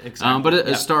reason. Exactly. But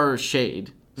a star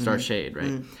shade,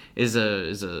 right, is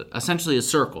essentially a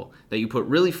circle that you put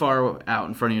really far out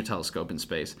in front of your telescope in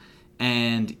space.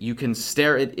 And you can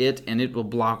stare at it, and it will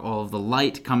block all of the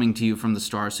light coming to you from the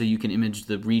star, so you can image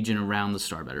the region around the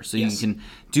star better. So you can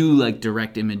do like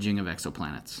direct imaging of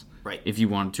exoplanets, right? If you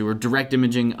wanted to, or direct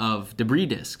imaging of debris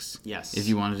disks, if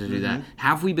you wanted to do that.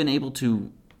 Have we been able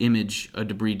to image a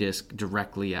debris disk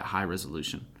directly at high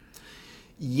resolution?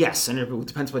 Yes, and it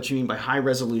depends what you mean by high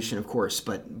resolution, of course.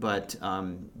 But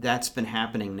that's been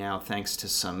happening now thanks to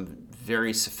some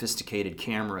very sophisticated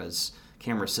camera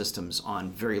systems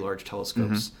on very large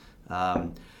telescopes.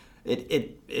 The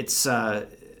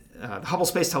Hubble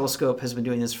Space Telescope has been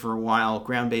doing this for a while.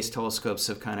 Ground-based telescopes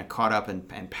have kind of caught up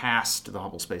and passed the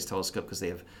Hubble Space Telescope because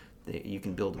you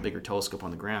can build a bigger telescope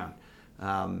on the ground.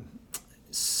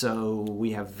 So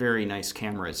we have very nice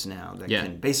cameras now that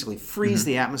can basically freeze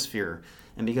the atmosphere,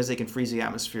 and because they can freeze the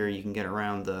atmosphere, you can get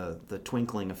around the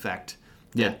twinkling effect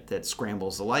that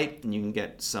scrambles the light, and you can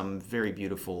get some very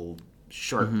beautiful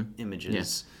sharp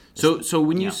images. So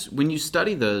when you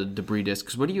study the debris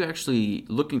disks, what are you actually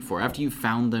looking for? After you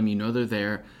found them, you know they're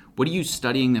there. What are you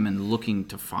studying them and looking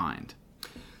to find?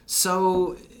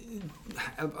 So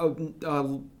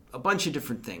a bunch of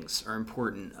different things are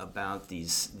important about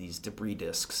these debris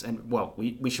disks, and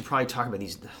we should probably talk about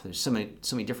these. There's so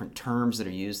many different terms that are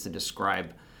used to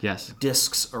describe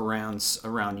disks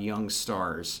around young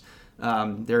stars.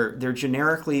 They're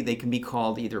generically, they can be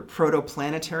called either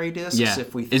protoplanetary disks. Yeah.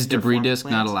 Is debris disk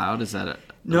not allowed? Is that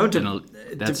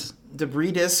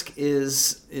debris disk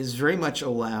is very much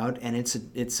allowed, and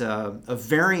it's a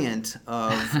variant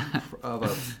of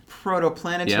a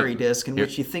protoplanetary disk in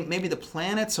which you think maybe the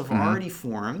planets have already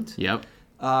formed. Yep.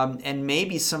 And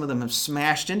maybe some of them have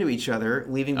smashed into each other,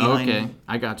 leaving behind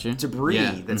I got you.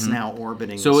 debris that's now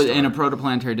orbiting So the star. In a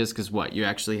protoplanetary disk is what? You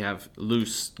actually have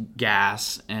loose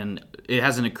gas, and it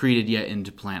hasn't accreted yet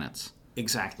into planets.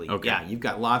 Exactly. Okay. Yeah, you've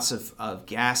got lots of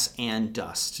gas and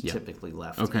dust typically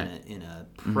left in a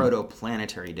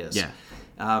protoplanetary disk. Yeah.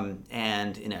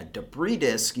 And in a debris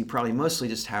disk, you probably mostly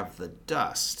just have the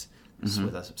dust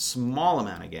with a small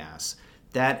amount of gas.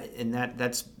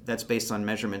 That's based on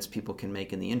measurements people can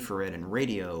make in the infrared and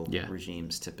radio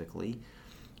regimes typically.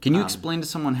 Can you explain to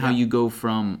someone how you go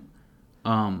from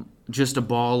just a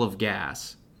ball of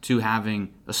gas to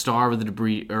having a star with a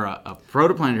debris or a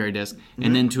protoplanetary disk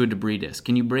and then to a debris disk?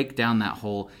 Can you break down that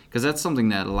whole, because that's something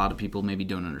that a lot of people maybe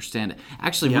don't understand.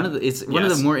 Actually, one of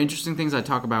the more interesting things I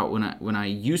talk about when I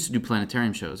used to do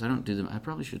planetarium shows. I don't do them. I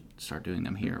probably should start doing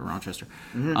them here in Rochester.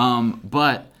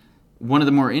 But one of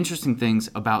the more interesting things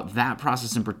about that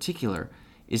process in particular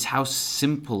is how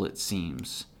simple it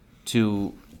seems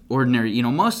to ordinary.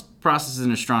 Most processes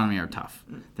in astronomy are tough.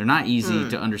 They're not easy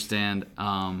to understand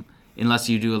unless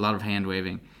you do a lot of hand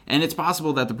waving. And it's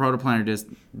possible that the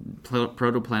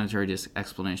protoplanetary disk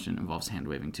explanation involves hand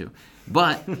waving too.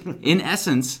 But in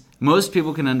essence, most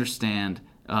people can understand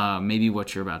maybe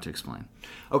what you're about to explain.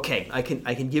 Okay, I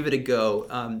can give it a go.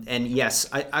 And yes,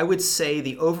 I would say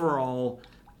the overall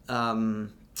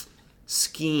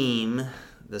scheme,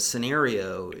 the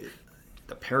scenario,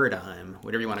 the paradigm,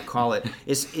 whatever you want to call it,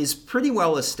 is pretty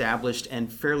well established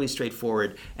and fairly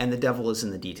straightforward, and the devil is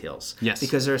in the details. Yes,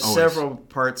 because there are always. several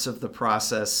parts of the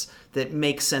process that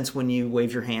make sense when you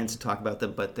wave your hands and talk about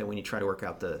them, but then when you try to work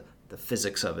out the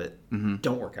physics of it,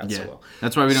 don't work out so well.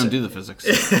 That's why we don't do the physics.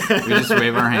 We just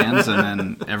wave our hands and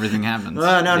then everything happens.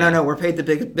 No. We're paid the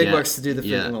big bucks to do the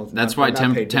physics. Yeah. Well, that's why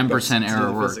 10%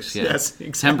 error works. Yeah. Yes,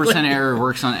 exactly. 10% error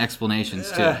works on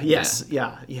explanations too. Yes,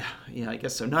 yeah, I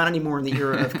guess so. Not anymore in the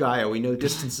era of Gaia. We know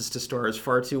distances to stars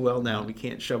far too well now. We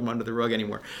can't shove them under the rug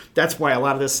anymore. That's why a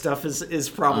lot of this stuff is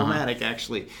problematic,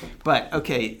 actually. But,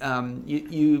 okay,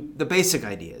 the basic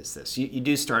idea is this. You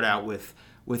do start out with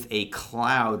a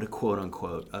cloud, quote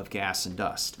unquote, of gas and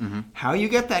dust. How you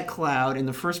get that cloud in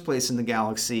the first place in the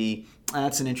galaxy,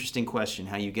 that's an interesting question.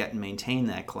 How you get and maintain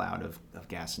that cloud of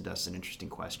gas and dust is an interesting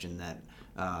question that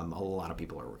a lot of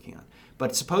people are working on.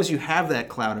 But suppose you have that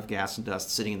cloud of gas and dust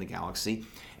sitting in the galaxy,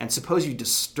 and suppose you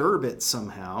disturb it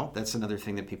somehow. That's another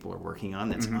thing that people are working on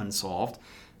that's unsolved.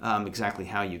 Exactly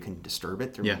how you can disturb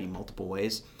it. There may be multiple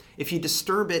ways. If you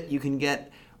disturb it, you can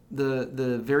get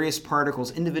the various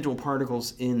particles, individual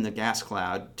particles in the gas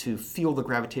cloud, to feel the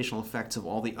gravitational effects of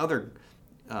all the other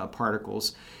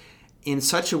particles in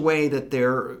such a way that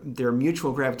their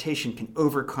mutual gravitation can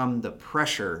overcome the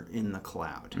pressure in the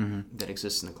cloud that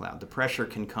exists in the cloud. The pressure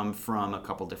can come from a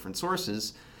couple different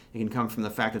sources. It can come from the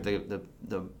fact that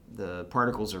the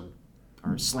particles are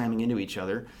slamming into each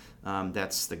other.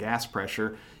 That's the gas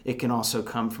pressure. It can also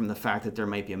come from the fact that there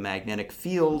might be a magnetic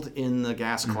field in the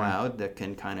gas cloud that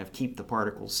can kind of keep the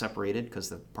particles separated, because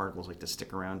the particles like to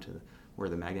stick around to where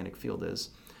the magnetic field is.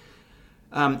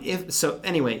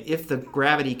 If the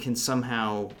gravity can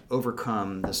somehow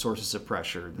overcome the sources of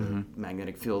pressure, the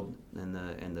magnetic field and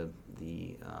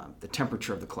the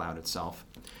temperature of the cloud itself,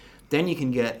 then you can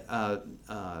get a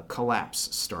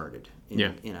collapse started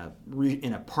in a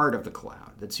part of the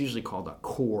cloud that's usually called a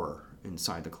core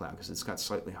inside the cloud, because it's got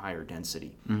slightly higher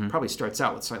density. Probably starts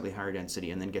out with slightly higher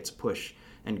density and then gets a push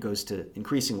and goes to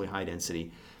increasingly high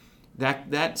density.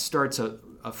 That starts a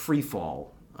free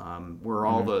fall where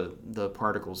all the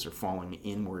particles are falling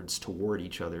inwards toward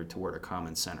each other, toward a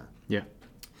common center. Yeah.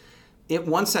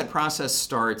 Once that process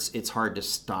starts, it's hard to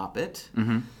stop it.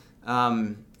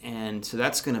 And so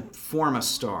that's going to form a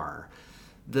star.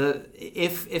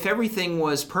 If everything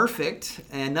was perfect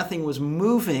and nothing was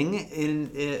moving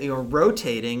or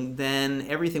rotating, then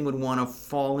everything would want to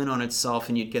fall in on itself,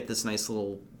 and you'd get this nice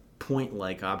little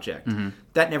point-like object.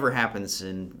 That never happens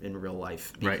in real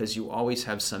life, because you always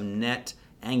have some net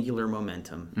angular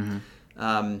momentum.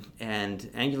 And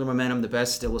angular momentum, the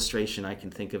best illustration I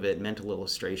can think of it, mental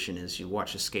illustration, is you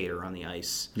watch a skater on the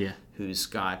ice who's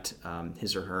got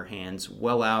his or her hands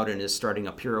well out and is starting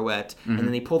a pirouette, and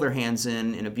then they pull their hands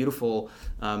in a beautiful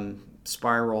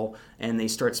spiral, and they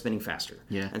start spinning faster.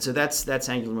 And so that's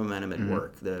angular momentum at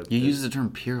work. You use the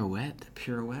term pirouette?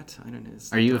 Pirouette? I don't know.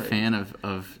 Are you a fan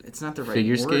of it's not the right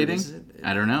figure word, skating? is it?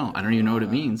 I don't know. I don't even know what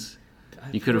it means.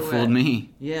 You could have fooled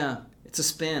me. Yeah. It's a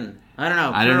spin. I don't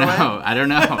know. I don't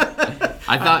know.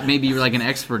 I thought maybe you were like an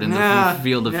expert in the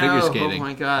field of figure skating. Oh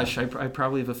my gosh, I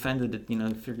probably have offended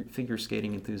figure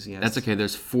skating enthusiasts. That's okay.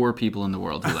 There's 4 people in the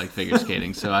world who like figure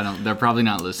skating, so they're probably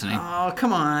not listening. Oh,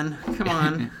 come on.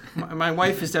 My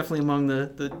wife is definitely among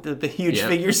the huge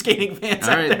figure skating fans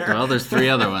out there. All right. Well, there's 3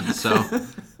 other ones, so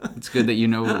it's good that you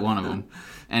know one of them.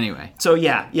 Anyway. So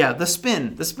the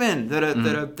spin that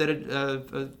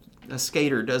a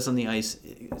skater does on the ice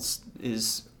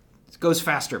goes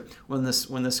faster when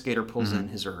the skater pulls in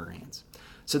his or her hands.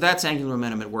 So that's angular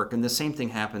momentum at work, and the same thing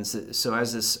happens. So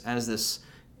as this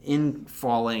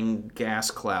infalling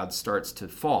gas cloud starts to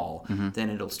fall, then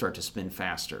it'll start to spin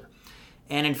faster.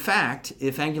 And in fact,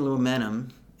 if angular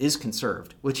momentum is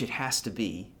conserved, which it has to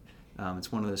be,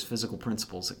 it's one of those physical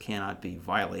principles that cannot be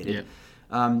violated,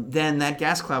 then that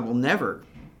gas cloud will never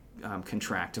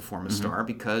contract to form a star,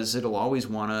 because it'll always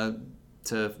want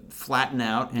to flatten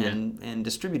out and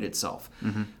distribute itself.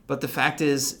 But the fact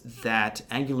is that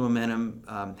angular momentum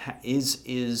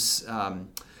is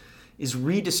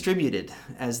redistributed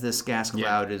as this gas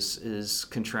cloud is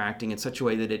contracting in such a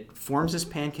way that it forms this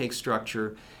pancake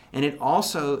structure. And it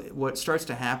also, what starts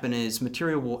to happen is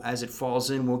material will, as it falls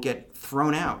in, will get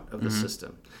thrown out of the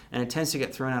system. And it tends to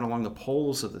get thrown out along the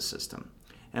poles of the system.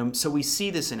 And so we see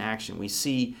this in action. We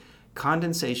see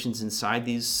condensations inside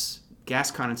these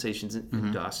gas condensations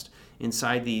and dust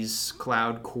inside these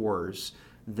cloud cores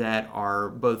that are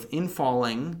both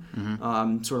infalling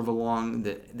sort of along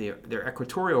their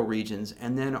equatorial regions,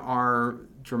 and then are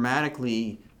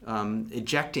dramatically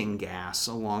ejecting gas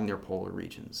along their polar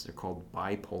regions. They're called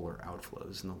bipolar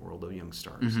outflows in the world of young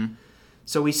stars.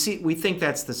 So we think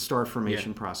that's the star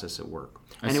formation process at work.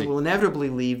 And it will inevitably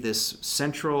leave this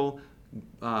central,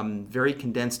 very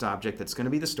condensed object that's going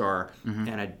to be the star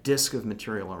and a disk of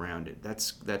material around it.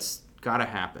 That's got to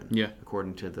happen,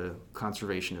 according to the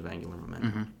conservation of angular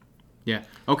momentum. Yeah.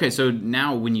 Okay, so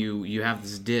now when you have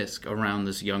this disk around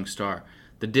this young star,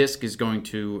 the disk is going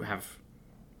to have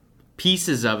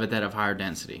pieces of it that have higher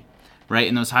density, right?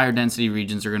 And those higher density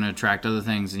regions are going to attract other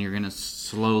things, and you're going to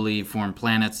slowly form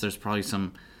planets. There's probably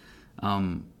some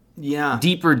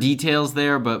deeper details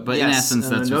there, but in essence,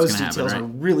 that's what's going to happen, right? Those details are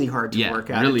really hard to work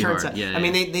out. Really it turns hard. Out, I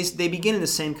mean, they begin in the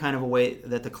same kind of a way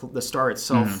that the star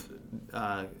itself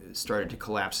started to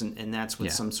collapse, and that's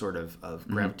with some sort of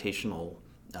gravitational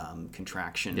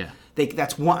contraction.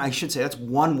 That's one. I should say that's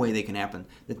one way they can happen.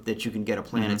 That you can get a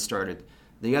planet started.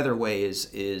 The other way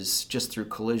is just through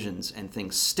collisions and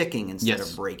things sticking instead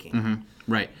of breaking.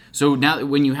 Right. So now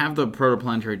when you have the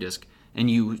protoplanetary disk and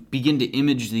you begin to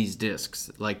image these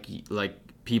disks like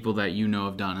people that you know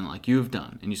have done and like you have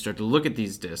done, and you start to look at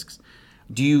these disks,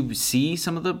 do you see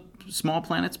some of the small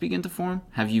planets begin to form?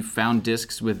 Have you found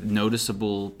disks with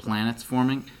noticeable planets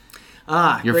forming?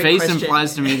 Your face question.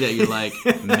 implies to me that you're like,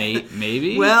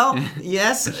 maybe? Well,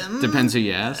 yes. Depends who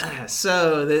you ask.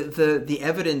 So the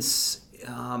evidence...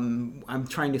 I'm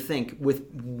trying to think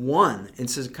with one.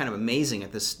 This is kind of amazing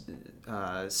at this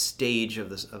stage of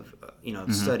this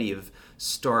the study of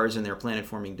stars and their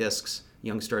planet-forming disks,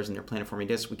 young stars and their planet-forming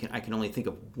disks. I can only think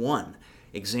of one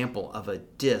example of a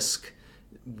disk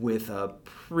with a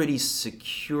pretty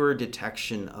secure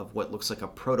detection of what looks like a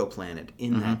protoplanet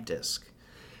in that disk.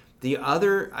 The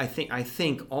other, I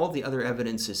think all the other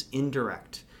evidence is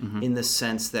indirect. In the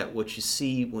sense that what you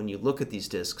see when you look at these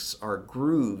discs are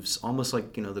grooves, almost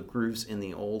like the grooves in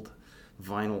the old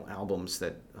vinyl albums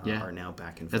that are now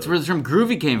back in vogue. That's where the term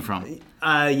groovy came from.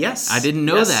 Yes. I didn't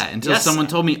know that until someone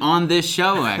told me on this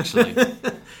show, actually.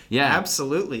 Yeah.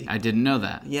 Absolutely. I didn't know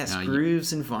that. Yes,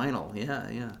 grooves in vinyl.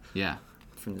 Yeah.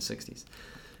 From the 60s.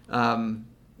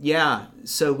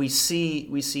 So we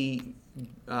see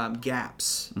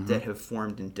gaps that have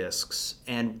formed in disks,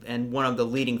 and one of the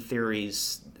leading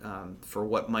theories for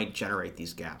what might generate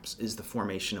these gaps is the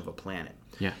formation of a planet.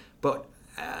 But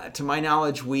to my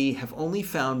knowledge, we have only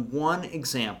found one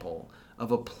example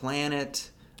of a protoplanet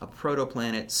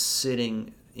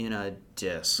sitting in a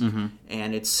disk,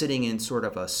 and it's sitting in sort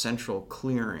of a central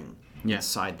clearing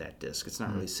inside that disk. It's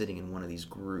not really sitting in one of these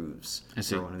grooves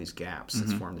or one of these gaps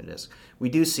that's formed in the disk. We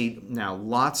do see now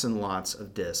lots and lots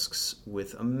of disks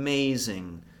with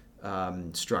amazing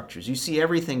structures. You see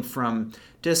everything from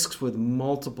disks with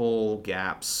multiple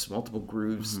gaps, multiple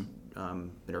grooves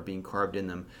that are being carved in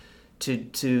them,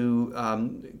 to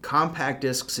compact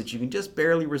disks that you can just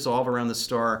barely resolve around the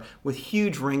star with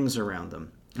huge rings around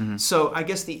them. So I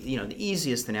guess the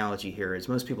easiest analogy here is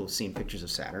most people have seen pictures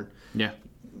of Saturn.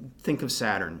 Think of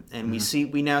Saturn, and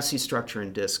we now see structure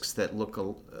in disks that look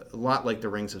a lot like the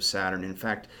rings of Saturn. In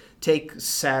fact, take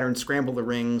Saturn, scramble the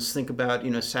rings. Think about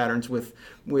Saturns with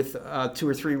 2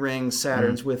 or 3 rings,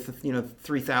 Saturns with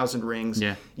 3,000 rings.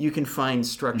 You can find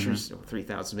structures.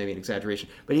 3,000 maybe an exaggeration,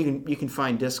 but you can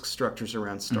find disk structures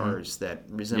around stars that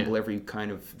resemble every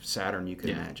kind of Saturn you can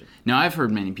imagine. Now I've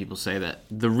heard many people say that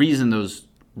the reason those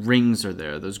rings are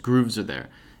there, those grooves are there,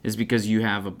 is because you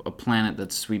have a planet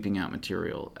that's sweeping out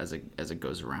material as it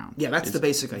goes around. Yeah, that's the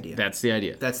basic idea. That's the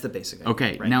idea. That's the basic idea.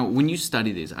 Okay, right. Now when you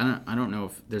study these, I don't know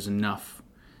if there's enough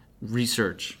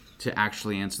research to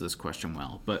actually answer this question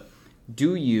well, but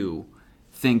do you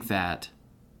think that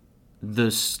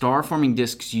the star-forming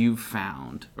disks you've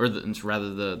found, or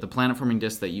the planet-forming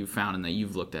disks that you've found and that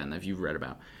you've looked at and that you've read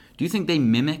about, do you think they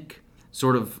mimic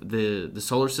sort of the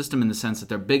solar system in the sense that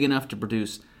they're big enough to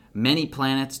produce many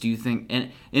planets? Do you think,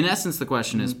 and in essence the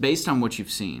question is, based on what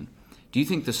you've seen, do you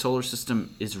think the solar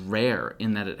system is rare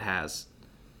in that it has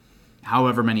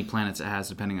however many planets it has,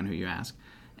 depending on who you ask,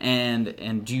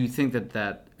 and do you think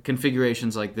that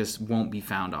configurations like this won't be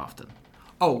found often?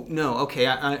 Oh no, okay.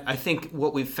 I think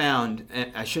what we've found,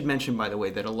 and I should mention by the way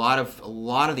that a lot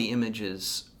of the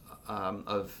images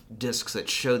of disks that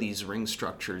show these ring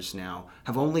structures now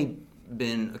have only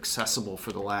been accessible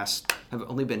have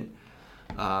only been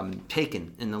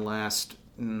taken in the last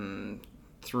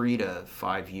 3 to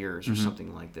 5 years or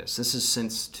something like this. This is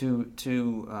since two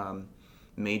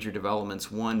major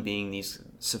developments. One being these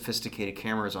sophisticated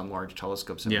cameras on large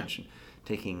telescopes I mentioned,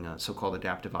 taking so-called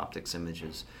adaptive optics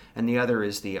images. And the other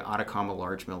is the Atacama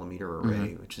Large Millimeter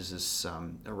Array, which is this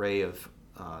array of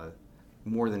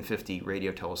more than 50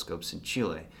 radio telescopes in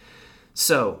Chile.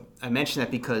 So I mention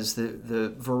that because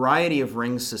the variety of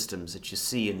ring systems that you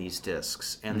see in these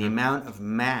disks and the amount of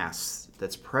mass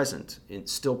that's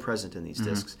still present in these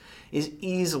disks is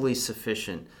easily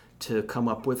sufficient to come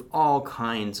up with all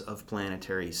kinds of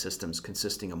planetary systems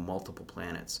consisting of multiple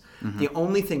planets. The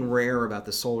only thing rare about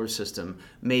the solar system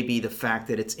may be the fact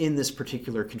that it's in this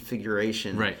particular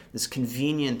configuration, this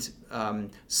convenient,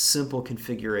 simple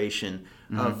configuration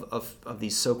of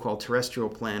these so-called terrestrial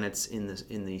planets in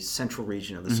the central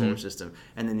region of the solar system,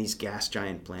 and then these gas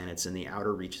giant planets in the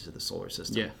outer reaches of the solar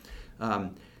system.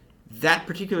 That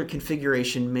particular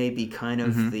configuration may be kind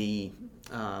of the...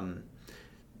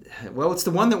 well, it's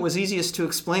the one that was easiest to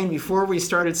explain before we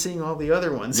started seeing all the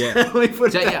other ones.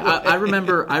 I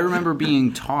remember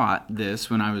being taught this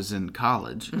when I was in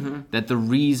college, that the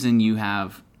reason you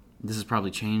have, this has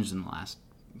probably changed in the last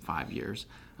 5 years,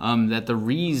 that the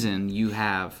reason you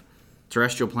have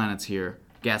terrestrial planets here,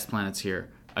 gas planets here,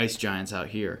 ice giants out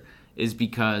here, is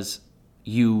because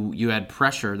you had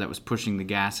pressure that was pushing the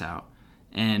gas out,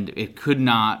 and it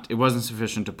wasn't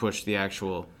sufficient to push the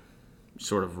actual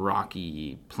sort of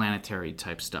rocky planetary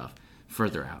type stuff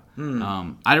further out.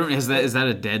 Is that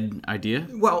a dead idea?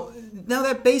 Well, now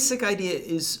that basic idea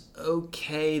is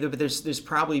okay, but there's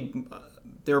probably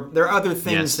there are other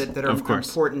things that are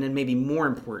important and maybe more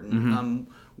important.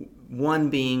 One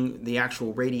being the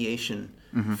actual radiation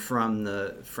from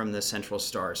the central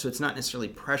star. So it's not necessarily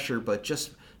pressure, but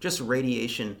just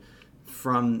radiation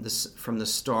from the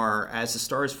star as the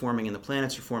star is forming and the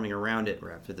planets are forming around it, or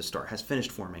after the star has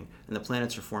finished forming and the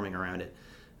planets are forming around it.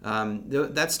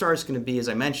 That star is going to be, as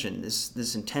I mentioned,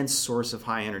 this intense source of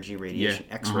high energy radiation,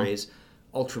 X-rays,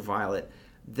 ultraviolet,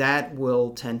 that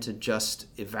will tend to just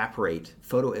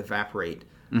photo-evaporate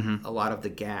a lot of the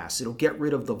gas. It'll get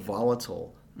rid of the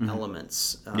volatile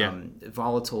elements,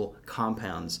 volatile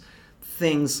compounds,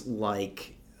 things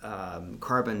like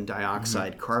carbon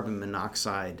dioxide, carbon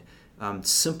monoxide,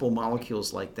 simple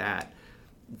molecules like that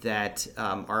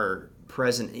are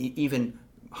present, even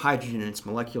hydrogen in its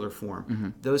molecular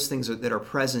form. Those things that are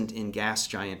present in gas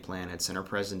giant planets and are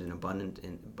present in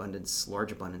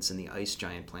large abundance in the ice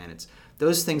giant planets.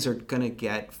 Those things are going to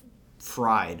get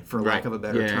fried, for lack of a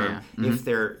better term, if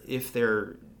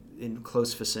they're in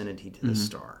close vicinity to the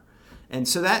star. And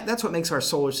so that's what makes our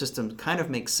solar system kind of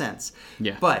make sense.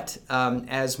 But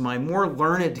as my more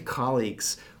learned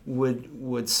colleagues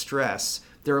would stress,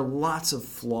 there are lots of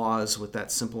flaws with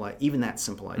that simple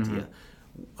idea.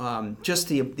 Just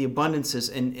the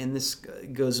abundances, and this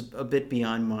goes a bit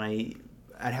beyond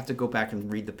I'd have to go back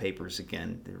and read the papers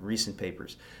again, the recent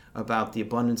papers, about the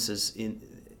abundances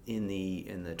in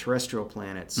the terrestrial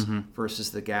planets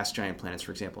versus the gas giant planets,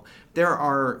 for example. There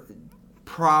are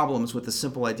problems with the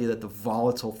simple idea that the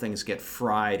volatile things get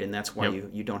fried, and that's why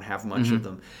you don't have much of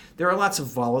them. There are lots of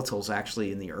volatiles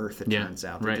actually in the Earth, it turns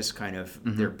out. They're just kind of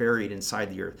they're buried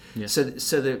inside the Earth.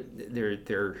 So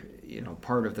they're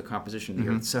part of the composition of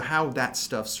the Earth. So how that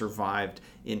stuff survived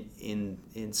in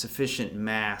sufficient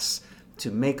mass to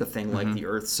make a thing like the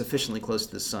Earth sufficiently close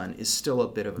to the sun is still a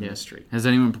bit of a mystery. Has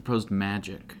anyone proposed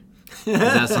magic? Is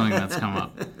that something that's come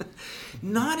up?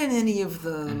 Not in any of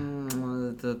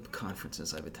the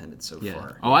conferences I've attended so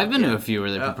far. Oh, I've been to a few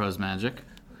where they propose magic.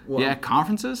 Well,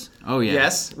 conferences? Oh, yeah.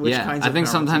 Yes? Which kinds of I think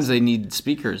conferences? Sometimes they need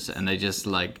speakers, and they just,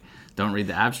 don't read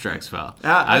the abstracts well.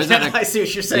 I see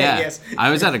what you're saying, yes. I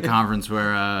was at a conference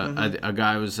where a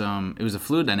guy was... it was a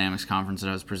fluid dynamics conference that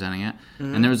I was presenting at,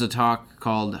 and there was a talk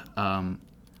called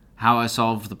How I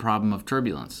Solved the Problem of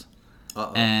Turbulence.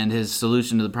 And his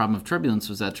solution to the problem of turbulence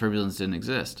was that turbulence didn't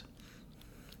exist.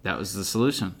 That was the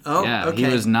solution. Okay. He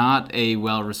was not a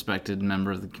well-respected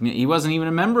member of the community. He wasn't even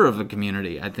a member of the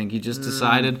community. I think he just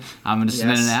decided, I'm going to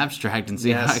submit an abstract and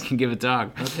see how I can give a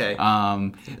talk. Okay.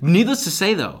 Needless to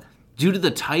say, though, due to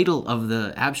the title of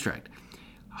the abstract,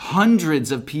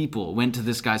 hundreds of people went to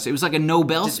this guy. So it was like a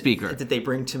Nobel speaker. Did they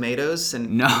bring tomatoes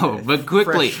and but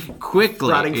quickly,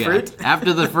 rotting fruit?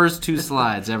 After the first two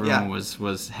slides, everyone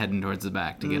was heading towards the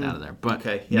back to get out of there. But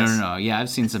no. Yeah, I've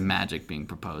seen some magic being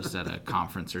proposed at a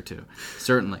conference or two.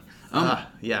 Certainly.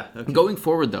 Going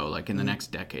forward, though, in the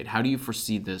next decade, how do you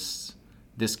foresee this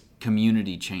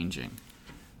community changing?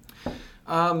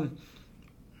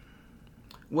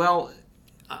 Well,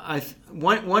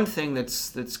 one thing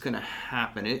that's going to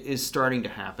happen, it is starting to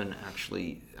happen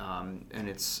actually, and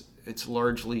it's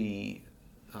largely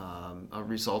a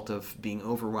result of being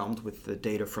overwhelmed with the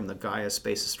data from the Gaia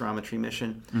Space Astrometry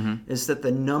mission, is that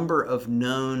the number of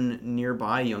known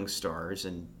nearby young stars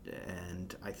and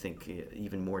I think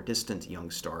even more distant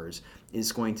young stars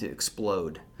is going to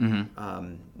explode.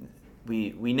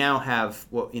 We now have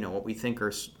what we think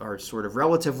are sort of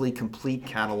relatively complete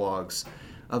catalogs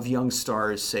of young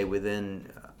stars, say within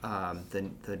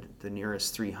the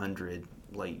nearest 300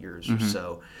 light years or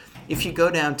so. If you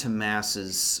go down to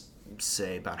masses,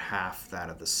 say about half that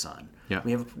of the sun,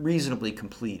 we have reasonably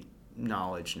complete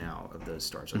knowledge now of those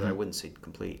stars. Although I wouldn't say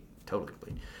totally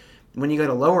complete. When you go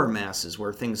to lower masses,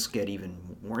 where things get even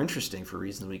more interesting for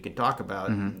reasons we could talk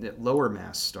about, lower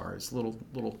mass stars, little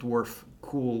dwarf,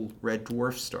 cool red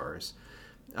dwarf stars,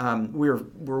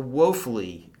 we're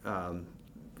woefully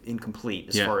incomplete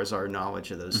as far as our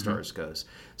knowledge of those stars goes.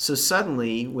 So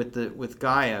suddenly, with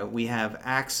Gaia, we have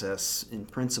access, in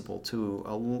principle,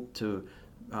 to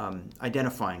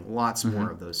identifying lots more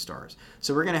of those stars.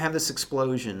 So we're going to have this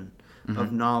explosion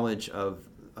of knowledge of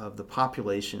the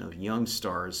population of young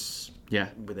stars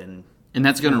within, and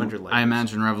that's going to, I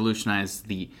imagine, revolutionize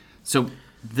the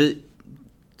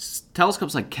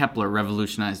telescopes like Kepler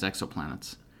revolutionized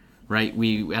exoplanets, right?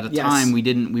 We at a time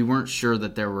we weren't sure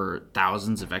that there were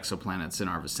thousands of exoplanets in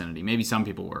our vicinity. Maybe some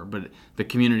people were, but the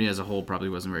community as a whole probably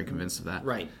wasn't very convinced of that.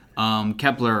 Right.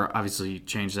 Kepler obviously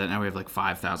changed that. Now we have like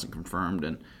 5,000 confirmed,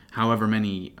 and however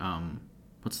many.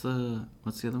 What's the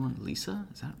other one? Lisa?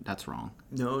 That's wrong?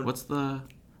 No. What's the?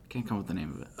 Can't come up with the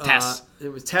name of it. TESS. It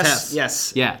was TESS.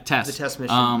 Yes. Yeah, TESS. The TESS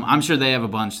mission. I'm sure they have a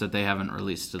bunch that they haven't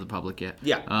released to the public yet.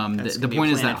 Yeah. The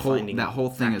point is that whole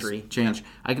thing has changed. Yeah.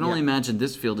 I can only imagine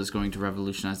this field is going to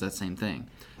revolutionize that same thing.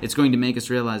 It's going to make us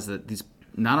realize that these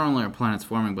not only are planets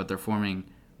forming, but they're forming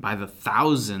by the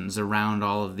thousands around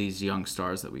all of these young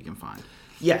stars that we can find.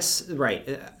 Yes,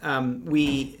 right.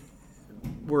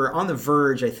 We're on the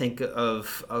verge, I think,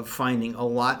 of finding a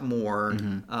lot more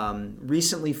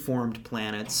recently formed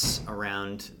planets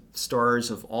around stars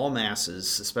of all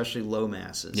masses, especially low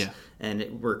masses. Yeah.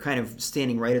 And we're kind of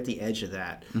standing right at the edge of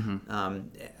that.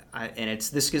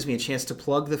 This gives me a chance to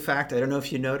plug the fact, I don't know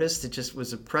if you noticed, it just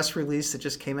was a press release that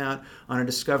just came out on a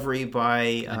discovery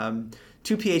by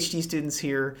two PhD students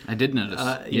here. I did notice.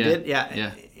 You did?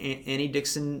 Yeah. Annie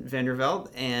Dixon Vanderveld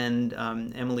and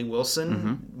Emily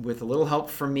Wilson, with a little help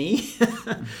from me.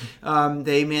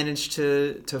 They managed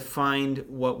to find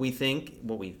what we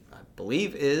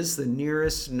believe is the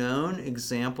nearest known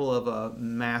example of a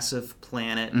massive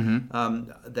planet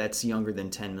that's younger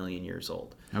than 10 million years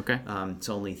old. Okay. It's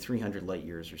only 300 light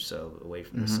years or so away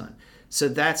from the sun. So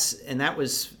that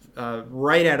was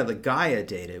right out of the Gaia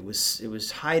data. It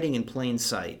was hiding in plain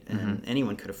sight, and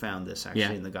anyone could have found this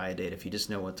actually in the Gaia data if you just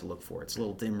know what to look for. It's a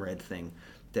little dim red thing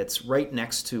that's right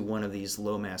next to one of these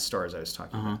low mass stars I was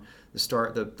talking about. The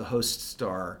star, the host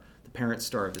star, the parent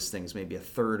star of this thing is maybe a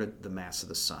third of the mass of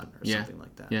the sun or something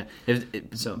like that. Yeah.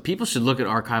 So people should look at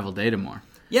archival data more.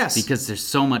 Yes. Because there's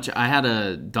so much. I had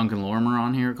a Duncan Lorimer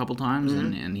on here a couple times,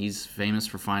 and he's famous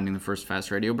for finding the first fast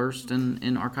radio burst in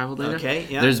archival data. Okay,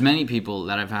 yeah. There's many people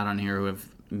that I've had on here who have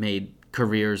made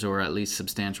careers or at least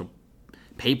substantial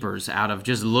papers out of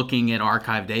just looking at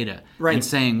archive data and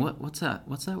saying, what's that?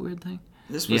 What's that weird thing?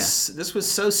 This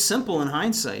was so simple in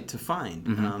hindsight to find,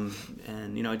 and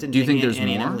it didn't take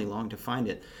Annie and Emily long to find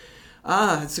it.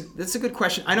 That's a good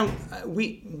question.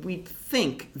 We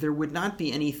think there would not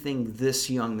be anything this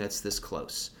young that's this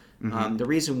close. The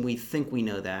reason we think we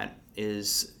know that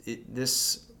is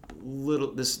this little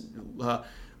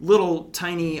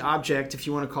tiny object, if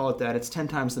you want to call it that. It's 10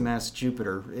 times the mass of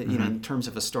Jupiter. In terms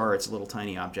of a star, it's a little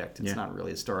tiny object. It's not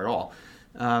really a star at all.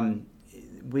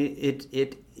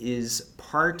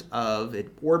 It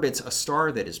orbits a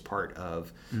star that is part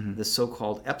of the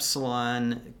so-called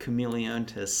Epsilon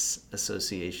Chameleontis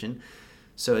Association.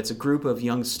 So it's a group of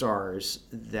young stars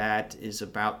that is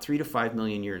about 3 to 5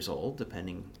 million years old,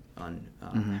 depending on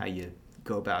how you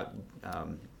go about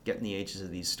getting the ages of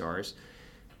these stars.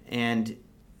 And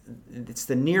it's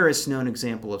the nearest known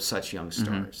example of such young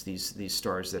stars, these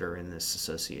stars that are in this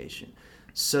association.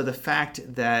 So the fact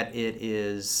that it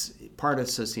is part of the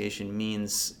association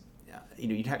means,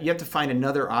 you have to find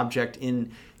another object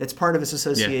that's part of this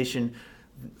association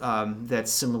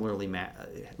that's similarly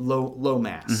low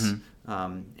mass,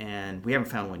 and we haven't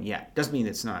found one yet. Doesn't mean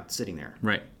it's not sitting there.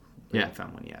 Right. We haven't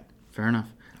found one yet. Fair enough.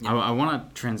 Yeah. I want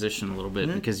to transition a little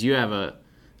bit because you have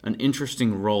an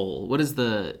interesting role. What is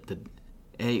the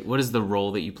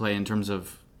role that you play in terms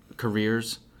of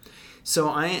careers? So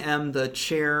I am the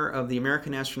chair of the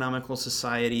American Astronomical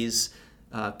Society's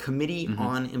Committee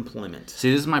on Employment.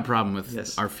 See, this is my problem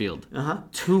with our field.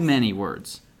 Too many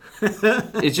words.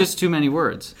 It's just too many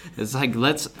words. It's like,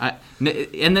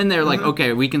 and then they're like,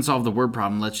 okay, we can solve the word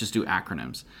problem. Let's just do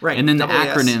acronyms. Right. And then the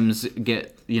AAS. acronyms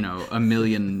get, a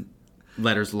million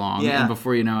letters long. Yeah. And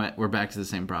before you know it, we're back to the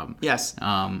same problem. Yes.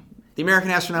 The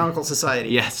American Astronomical Society.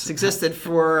 Yes. It's existed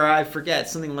for, I forget,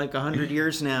 something like 100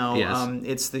 years now. Yes.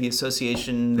 It's the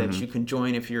association that you can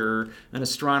join if you're an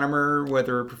astronomer,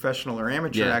 whether professional or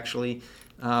amateur, actually,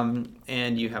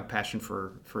 and you have passion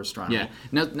for astronomy.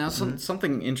 Yeah. Now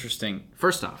something interesting.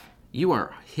 First off, you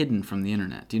are hidden from the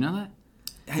internet. Do you know that?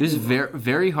 It was very,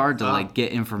 very hard to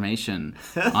get information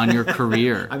on your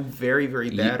career. I'm very, very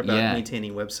bad about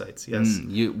maintaining websites. Yes.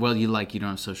 You don't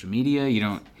have social media. You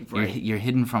don't. Right. You're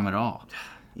hidden from it all.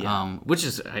 Yeah. Which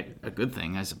is a good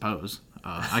thing, I suppose.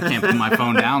 I can't put my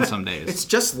phone down some days. It's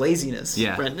just laziness,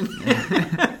 Brendan.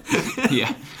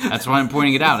 Yeah, that's why I'm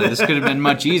pointing it out. This could have been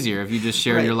much easier if you just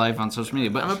shared your life on social media.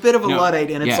 But I'm a bit of a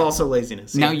Luddite, and it's also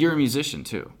laziness. Now you're a musician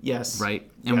too. Yes.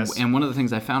 Right. And one of the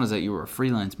things I found is that you were a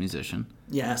freelance musician.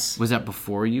 Yes. Was that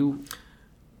before you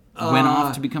went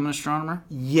off to become an astronomer?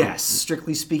 Yes,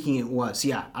 strictly speaking, it was.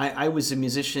 Yeah, I was a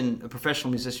musician, a professional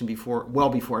musician before I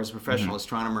was a professional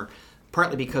astronomer.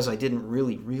 Partly because I didn't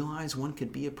really realize one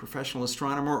could be a professional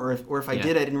astronomer, or if I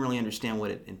did, I didn't really understand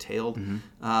what it entailed.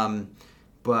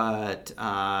 But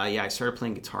I started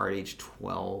playing guitar at age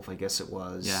 12, I guess it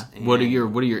was. Yeah. And What are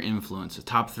your influences?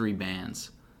 Top 3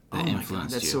 bands that influenced my God,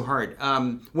 that's you? so hard.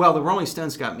 Well, the Rolling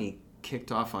Stones got me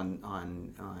kicked off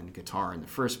on guitar in the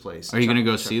first place. Are you going to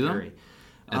go Chuck see them? Berry.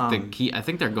 At the Key, I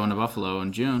think they're going to Buffalo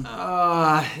in June. No,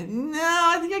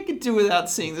 I think I could do without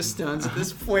seeing the Stones at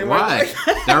this point. Why?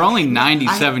 They're only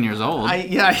 97 years old.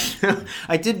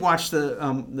 I did watch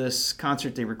this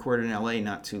concert they recorded in L.A.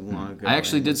 not too long ago. I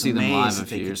actually did see them live a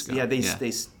few years ago. Yeah,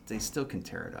 they still can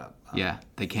tear it up. Yeah,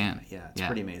 they can. Yeah, it's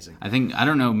pretty amazing. I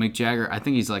don't know, Mick Jagger. I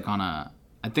think he's like I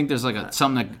think there's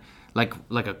something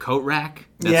like a coat rack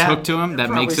that's hooked to him that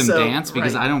makes him dance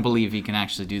because I don't believe he can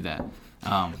actually do that.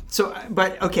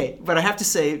 But I have to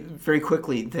say very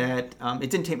quickly that it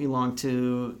didn't take me long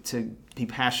to be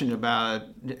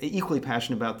equally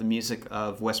passionate about the music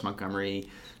of Wes Montgomery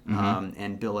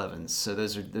and Bill Evans. So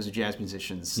those are jazz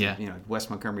musicians. Yeah. Wes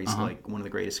Montgomery's like one of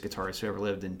the greatest guitarists who ever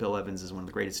lived, and Bill Evans is one of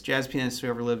the greatest jazz pianists who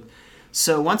ever lived.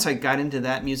 So once I got into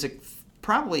that music,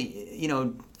 probably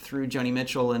through Joni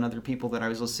Mitchell and other people that I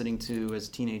was listening to as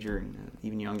a teenager and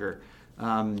even younger.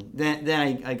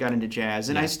 Then I got into jazz,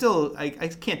 and I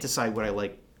can't decide what I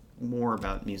like more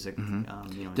about music.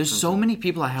 There's so many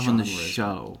people I have on the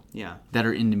show Yeah. that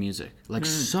are into music, like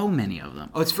so many of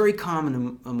them. Oh, it's very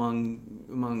common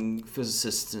among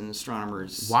physicists and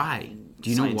astronomers. Why? Do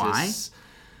you know why?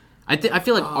 I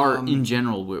feel like art in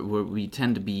general, we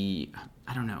tend to be,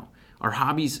 I don't know, our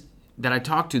hobbies that I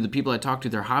talk to, the people I talk to,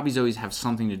 their hobbies always have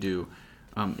something to do.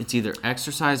 It's either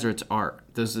exercise or it's art.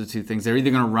 Those are the two things. They're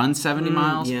either going to run 70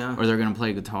 miles or they're going to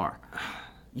play guitar.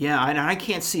 Yeah, and I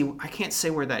can't say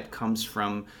where that comes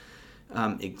from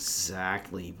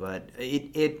exactly, but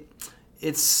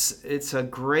it's a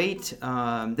great.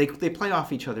 They play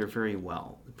off each other very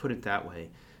well. Put it that way.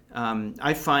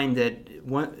 I find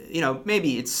that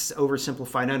maybe it's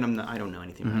oversimplified. I don't know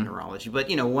anything about neurology, but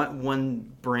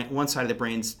one side of the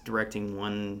brain's directing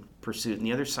one pursuit, and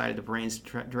the other side of the brain's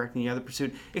directing the other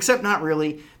pursuit. Except not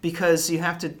really, because you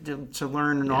have to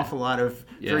learn an awful lot of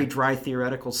very dry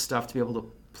theoretical stuff to be able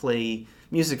to play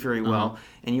music very well,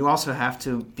 and you also have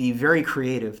to be very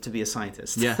creative to be a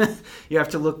scientist. Yeah, you have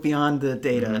to look beyond the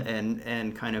data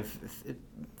and kind of.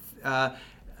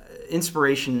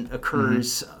 Inspiration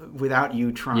occurs without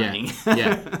you trying.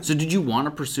 Yeah. So did you want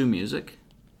to pursue music?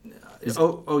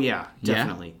 Yeah,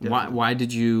 definitely. Why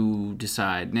did you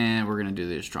decide, we're going to do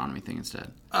the astronomy thing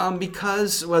instead?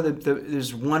 Because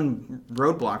there's one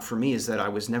roadblock for me is that I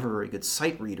was never a very good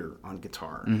sight reader on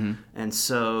guitar. And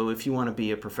so if you want to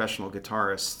be a professional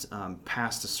guitarist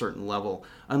past a certain level,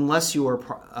 unless you are,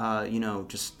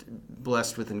 just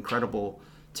blessed with incredible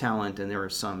talent, and there are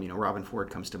some, Robin Ford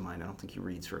comes to mind. I don't think he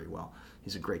reads very well.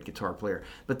 He's a great guitar player,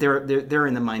 but they're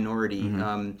in the minority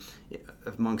among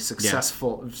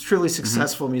truly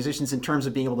successful musicians in terms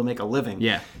of being able to make a living.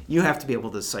 Yeah, you have to be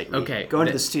able to sight read. Okay, go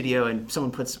into the studio and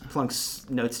someone plunks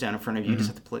notes down in front of you. You just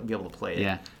have to be able to play it.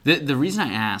 Yeah, the reason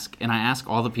I ask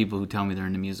all the people who tell me they're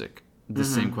into music the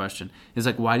same question is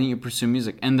like, why didn't you pursue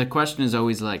music? And the question is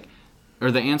always like, or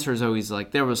the answer is always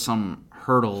like, there was some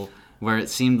hurdle where it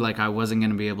seemed like I wasn't going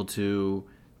to be able to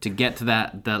get to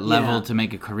that level to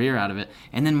make a career out of it.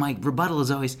 And then my rebuttal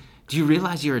is always, do you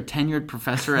realize you're a tenured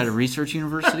professor at a research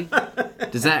university?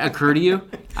 Does that occur to you?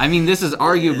 I mean, this is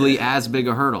arguably as big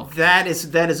a hurdle. That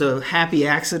is a happy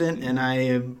accident, and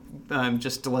I I'm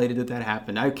just delighted that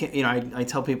happened. I can't, I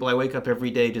tell people I wake up every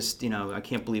day just, I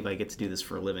can't believe I get to do this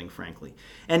for a living, frankly.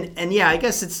 And yeah, I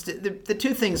guess it's the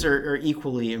two things are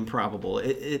equally improbable.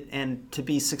 And to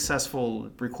be successful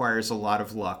requires a lot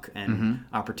of luck and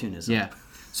opportunism. Yeah.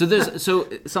 So there's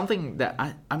something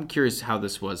that I'm curious how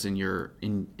this was in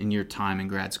your time in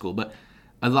grad school, but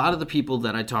a lot of the people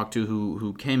that I talked to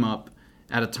who came up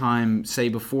at a time, say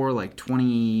before like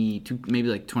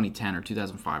 2010 or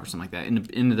 2005 or something like that,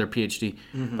 into their PhD,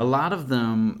 a lot of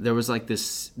them, there was like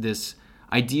this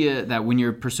idea that when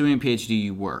you're pursuing a PhD,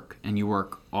 you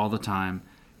work all the time,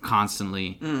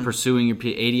 constantly, pursuing your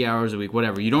 80 hours a week,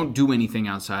 whatever. You don't do anything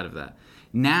outside of that.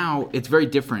 Now it's very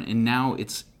different, and now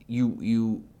it's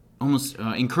you almost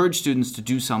encourage students to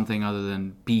do something other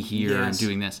than be here and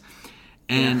doing this.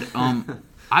 And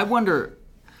I wonder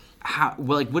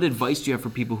what advice do you have for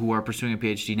people who are pursuing a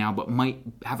PhD now but might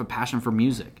have a passion for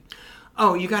music?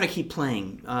 Oh, you got to keep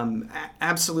playing.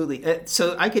 Absolutely.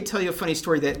 So I could tell you a funny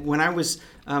story that when I was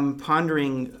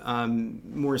pondering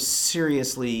more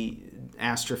seriously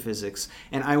astrophysics,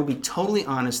 and I will be totally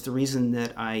honest, the reason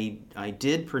that I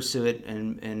did pursue it,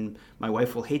 and my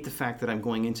wife will hate the fact that I'm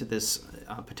going into this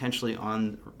potentially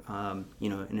on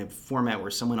in a format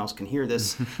where someone else can hear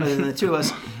this other than the two of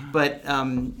us, but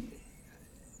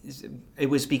it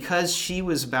was because she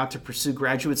was about to pursue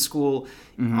graduate school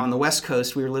on the West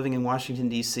Coast. We were living in Washington,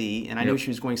 D.C., and I knew she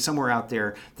was going somewhere out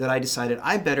there, that I decided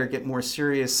I better get more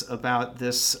serious about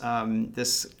this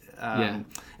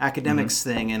academics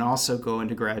thing and also go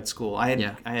into grad school. I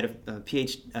had a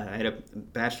PhD, I had a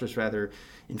bachelor's rather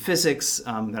in physics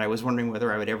that I was wondering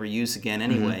whether I would ever use again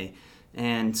anyway.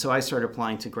 And so I started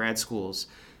applying to grad schools.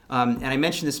 And I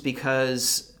mention this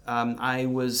because I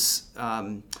was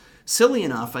silly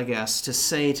enough, I guess, to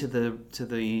say to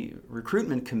the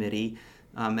recruitment committee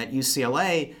at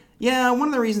UCLA, one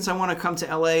of the reasons I want to come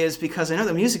to LA is because I know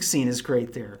the music scene is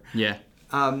great there. Yeah.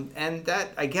 And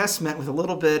that, I guess, met with a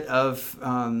little bit of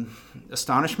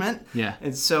astonishment. Yeah.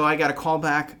 And so I got a call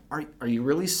back, are you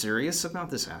really serious about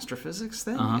this astrophysics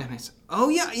thing? And I said, oh,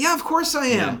 yeah, of course I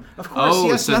am. Yeah. Of course,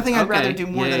 yes, so, nothing I'd rather do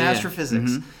more than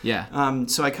astrophysics.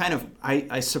 So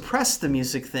I suppressed the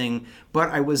music thing, but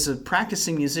I was a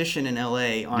practicing musician in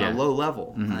LA on a low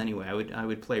level. Anyway, I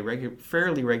would play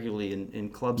fairly regularly in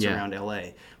clubs around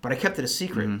LA, but I kept it a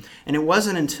secret. And it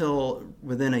wasn't until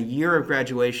within a year of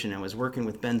graduation, I was working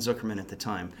with Ben Zuckerman at the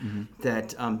time,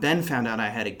 that Ben found out I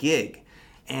had a gig,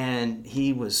 and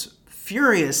he was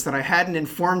furious that I hadn't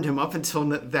informed him up until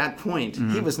that point.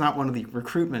 He was not one of the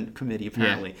recruitment committee,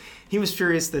 apparently. He was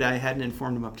furious that I hadn't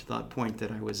informed him up to that point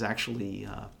that I was actually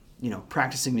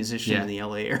practicing musician in the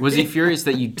LA area. Was he furious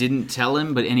that you didn't tell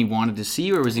him, and he wanted to see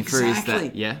you, or was he furious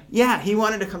that... Yeah, he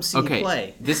wanted to come see me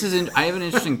play. I have an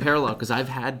interesting parallel, because I've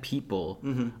had people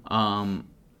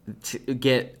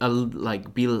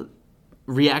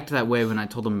react that way when I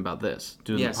told them about this,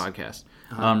 doing the podcast.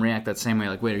 React that same way,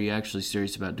 like, wait, are you actually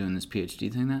serious about doing this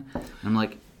PhD thing then? And I'm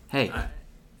like, hey,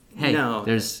 no.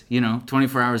 There's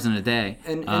 24 hours in a day.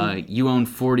 And you own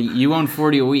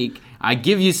 40 a week. I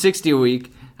give you 60 a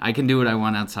week. I can do what I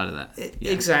want outside of that.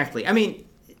 Exactly. I mean,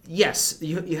 yes,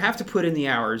 you have to put in the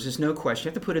hours. There's no question. You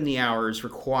have to put in the hours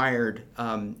required,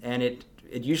 and it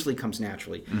usually comes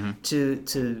naturally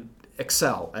to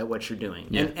excel at what you're doing.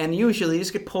 And usually you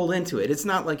just get pulled into it. It's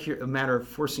not like you're a matter of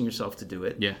forcing yourself to do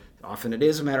it. Often it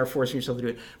is a matter of forcing yourself to do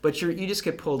it, but you just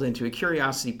get pulled into it.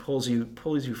 Curiosity pulls you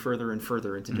further and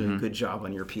further into doing a good job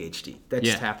on your PhD. That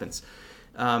just happens.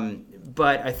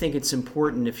 But I think it's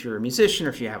important, if you're a musician,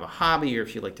 or if you have a hobby, or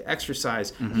if you like to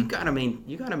exercise, you gotta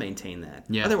maintain that.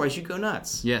 Otherwise you go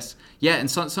nuts. Yes. Yeah, and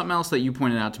something else that you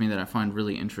pointed out to me that I find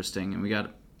really interesting, and we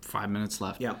got 5 minutes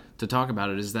left to talk about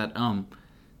it, is that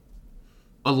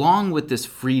along with this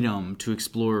freedom to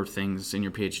explore things in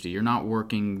your PhD, you're not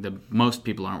working, most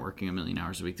people aren't working 1 million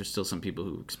hours a week. There's still some people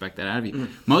who expect that out of you.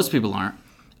 Most people aren't.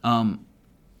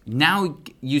 Now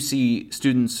you see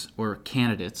students, or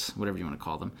candidates, whatever you want to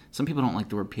call them. Some people don't like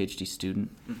the word PhD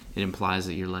student. It implies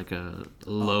that you're like a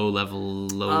low-level,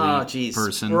 lowly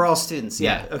person. We're all students,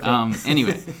 Okay.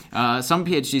 Anyway, some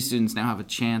PhD students now have a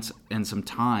chance and some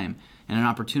time and an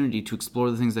opportunity to explore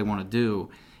the things they want to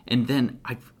do. And then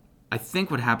I think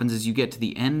what happens is you get to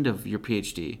the end of your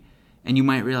PhD, and you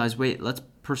might realize, wait, let's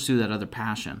pursue that other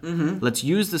passion. Let's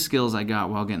use the skills I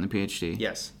got while getting the PhD.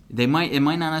 Yes. It might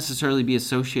not necessarily be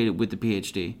associated with the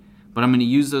PhD, but I'm going to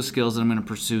use those skills and I'm going to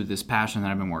pursue this passion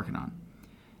that I've been working on.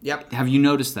 Yep. Have you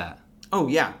noticed that? Oh,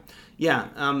 yeah. Yeah.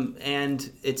 And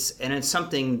it's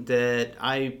something that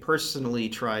I personally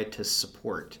try to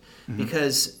support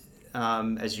because,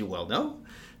 as you well know,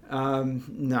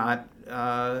 not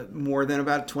more than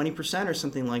about 20% or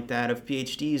something like that of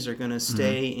PhDs are going to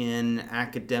stay in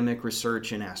academic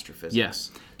research in astrophysics.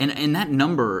 Yes. And that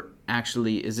number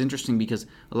actually is interesting because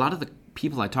a lot of the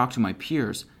people I talk to, my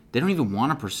peers, they don't even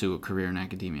want to pursue a career in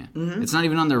academia. It's not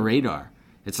even on their radar.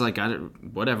 It's like,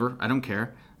 whatever, I don't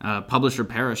care. Publish or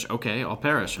perish. Okay, I'll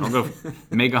perish. I'll go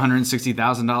make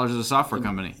 $160,000 as a software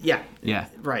company. Yeah.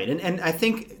 Right. And I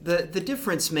think the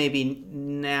difference maybe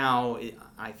now,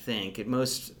 I think, at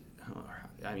most,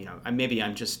 maybe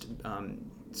I'm just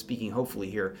speaking hopefully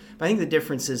here, but I think the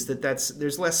difference is that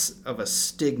there's less of a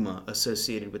stigma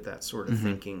associated with that sort of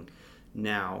thinking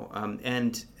now.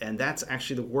 And that's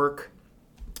actually the work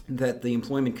that the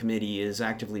Employment Committee is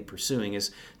actively pursuing,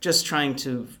 is just trying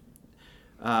to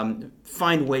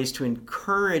find ways to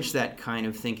encourage that kind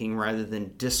of thinking rather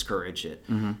than discourage it,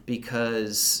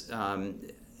 because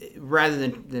rather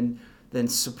than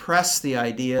suppress the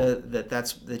idea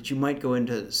that you might go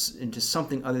into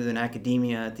something other than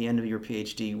academia at the end of your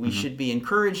PhD, we should be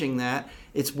encouraging that.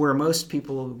 It's where most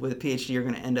people with a PhD are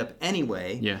going to end up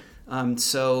anyway. Yeah.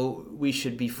 So we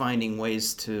should be finding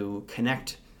ways to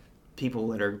connect people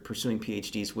that are pursuing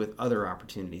PhDs with other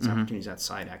opportunities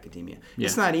outside academia. Yeah.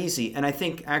 It's not easy, and I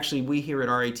think actually we here at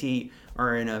RIT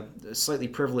are in a slightly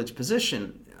privileged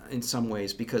position in some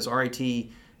ways, because RIT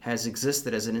has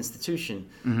existed as an institution,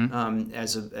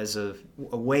 as a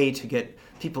way to get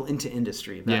people into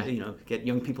industry, get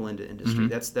young people into industry.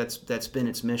 That's been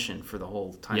its mission for the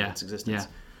whole time of its existence.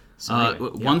 Yeah. So anyway,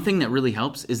 one thing that really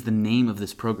helps is the name of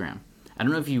this program. I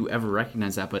don't know if you ever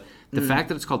recognize that, but the fact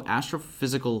that it's called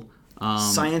Astrophysical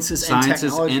Sciences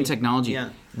and Technology. Yeah.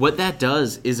 What that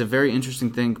does is a very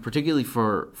interesting thing, particularly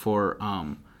for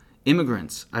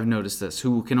immigrants. I've noticed this,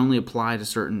 who can only apply to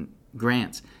certain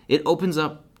grants. It opens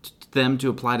up them to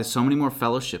apply to so many more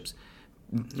fellowships,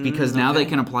 because now they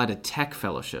can apply to tech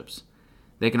fellowships.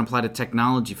 They can apply to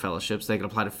technology fellowships. They can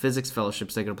apply to physics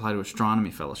fellowships. They can apply to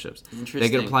astronomy fellowships. Interesting. They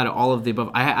can apply to all of the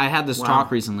above. I had this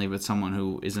talk recently with someone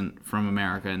who isn't from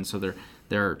America, and so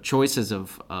their choices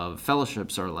of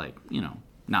fellowships are like,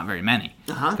 not very many,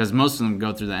 because most of them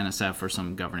go through the NSF or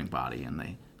some governing body, and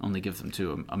they only give them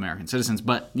to American citizens.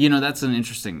 But that's an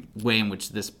interesting way in which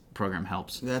this program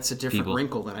helps. That's a different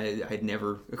wrinkle that had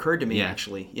never occurred to me,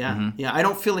 actually. Yeah, I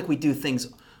don't feel like we do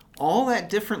things all that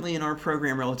differently in our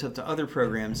program relative to other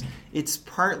programs. It's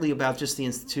partly about just the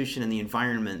institution and the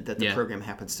environment that the program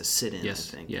happens to sit in,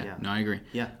 yes. I think. Yeah. No, I agree.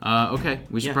 Yeah. Okay,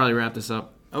 we should probably wrap this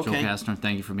up. Okay. Joel Kastner,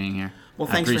 thank you for being here. Well,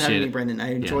 thanks for having me, Brendan.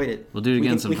 I enjoyed it. We'll do it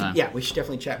again sometime. We should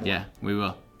definitely chat more. Yeah, we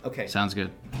will. Okay. Sounds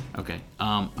good. Okay.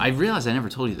 I realized I never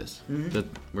told you this. That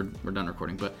we're done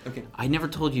recording, but I never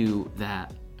told you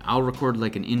that I'll record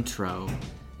like an intro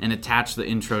and attach the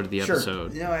intro to the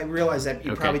episode. No, I realized that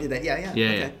you probably did that. Yeah.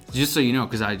 Yeah. Just so you know,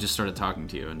 because I just started talking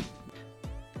to you. And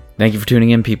thank you for tuning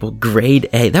in, people. Grade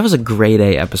A. That was a grade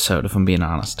A episode, if I'm being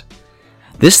honest.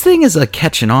 This thing is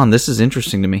catching on. This is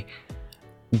interesting to me.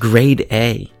 Grade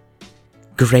A.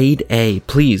 Grade A.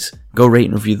 Please go rate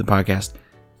and review the podcast.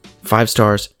 5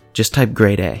 stars. Just type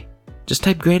grade A. Just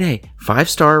type grade A.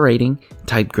 5-star rating.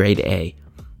 Type grade A.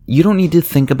 You don't need to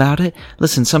think about it.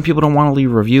 Listen, some people don't want to leave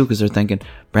a review because they're thinking,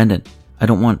 Brendan, I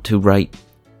don't want to write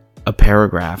a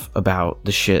paragraph about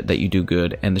the shit that you do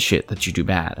good and the shit that you do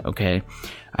bad, okay?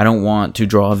 I don't want to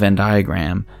draw a Venn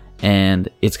diagram and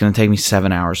it's going to take me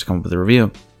 7 hours to come up with a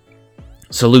review.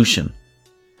 Solution.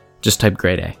 Just type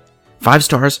grade A. 5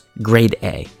 stars, grade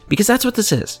A. Because that's what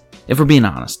this is. If we're being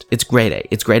honest, it's grade A.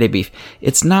 It's grade A beef.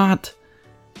 It's not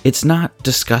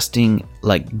disgusting,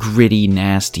 like gritty,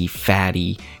 nasty,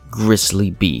 fatty,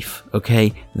 gristly beef,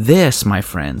 okay? This, my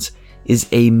friends, is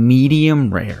a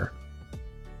medium rare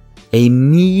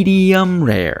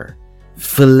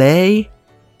filet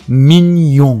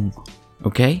mignon,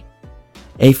 okay?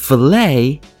 A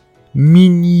filet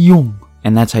mignon,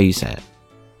 and that's how you say it,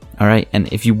 all right?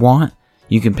 And if you want,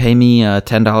 you can pay me $10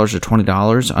 or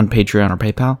 $20 on Patreon or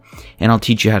PayPal, and I'll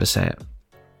teach you how to say it.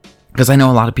 Because I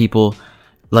know a lot of people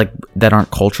that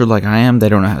aren't cultured like I am, they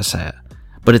don't know how to say it.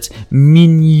 But it's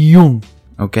mignon,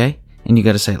 okay? And you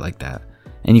got to say it like that.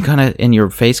 And you and your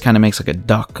face kind of makes like a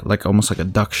duck, like almost like a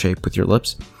duck shape with your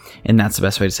lips. And that's the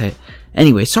best way to say it.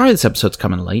 Anyway, sorry this episode's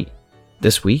coming late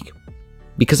this week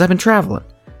because I've been traveling.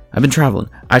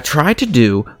 I try to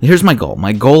do, here's my goal.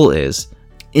 My goal is,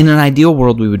 in an ideal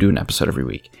world, we would do an episode every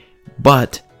week.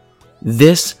 But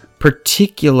this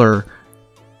particular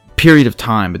period of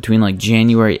time between like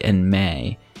January and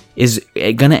May is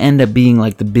going to end up being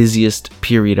like the busiest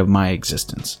period of my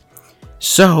existence.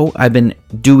 So I've been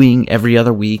doing every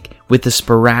other week with the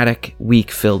sporadic week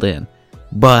filled in.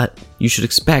 But you should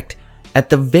expect, at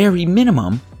the very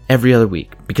minimum, every other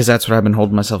week, because that's what I've been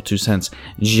holding myself to since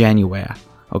January.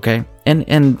 Okay,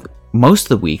 and most of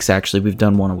the weeks actually we've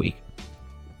done one a week,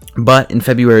 but in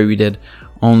February we did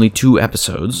only 2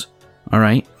 episodes. All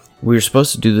right, we were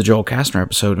supposed to do the Joel Kastner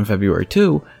episode in February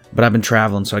too, but I've been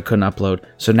traveling, so I couldn't upload.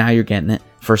 So now you're getting it,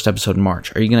 first episode in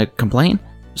March. Are you gonna complain?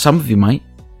 Some of you might,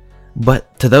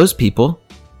 but to those people,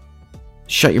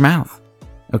 shut your mouth.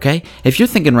 Okay? If you're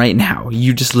thinking right now,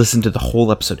 you just listened to the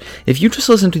whole episode. If you just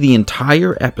listened to the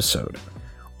entire episode,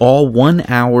 all 1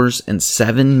 hour and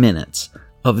 7 minutes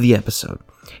of the episode,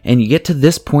 and you get to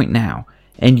this point now,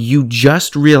 and you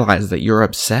just realize that you're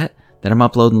upset that I'm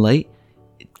uploading late,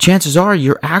 chances are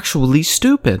you're actually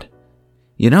stupid.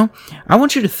 You know? I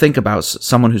want you to think about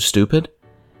someone who's stupid,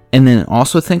 and then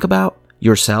also think about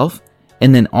yourself,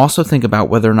 and then also think about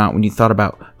whether or not when you thought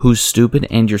about who's stupid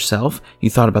and yourself, you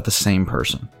thought about the same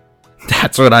person.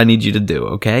 That's what I need you to do,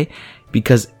 okay?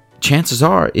 Because chances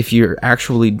are, if you're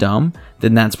actually dumb,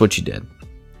 then that's what you did.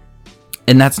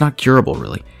 And that's not curable,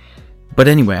 really. But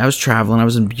anyway, I was traveling. I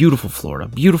was in beautiful Florida.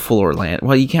 Beautiful Orlando.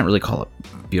 Well, you can't really call it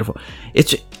beautiful.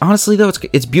 It's honestly, though,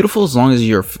 it's beautiful as long as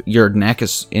your neck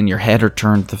is and your head are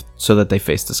turned so that they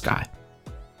face the sky.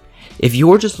 If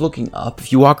you're just looking up,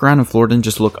 if you walk around in Florida and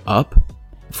just look up,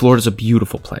 Florida's a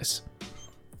beautiful place.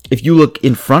 If you look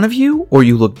in front of you or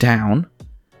you look down,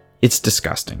 it's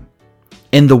disgusting.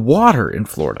 And the water in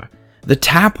Florida, the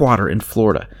tap water in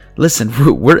Florida, listen,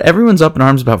 where everyone's up in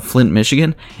arms about Flint,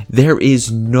 Michigan, there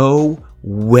is no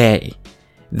way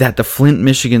that the Flint,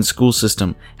 Michigan school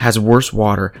system has worse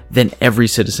water than every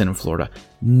citizen in Florida.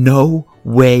 No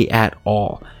way at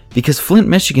all. Because Flint,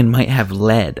 Michigan might have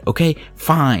lead, okay?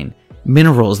 Fine.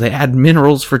 Minerals. They add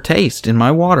minerals for taste in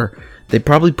my water. They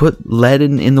probably put lead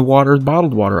in the water,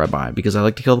 bottled water I buy, because I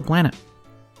like to kill the planet.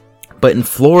 But in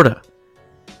Florida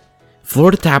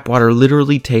tap water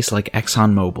literally tastes like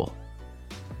ExxonMobil.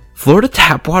 Florida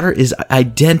tap water is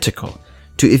identical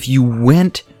to if you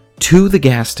went to the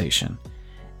gas station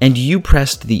and you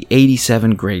pressed the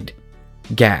 87 grade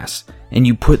gas and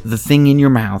you put the thing in your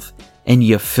mouth and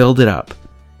you filled it up.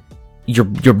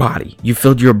 Your body. You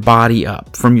filled your body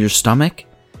up from your stomach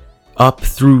up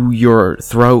through your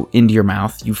throat into your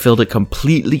mouth. You filled it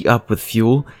completely up with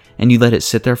fuel and you let it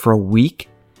sit there for a week.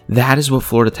 That is what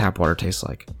Florida tap water tastes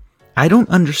like. I don't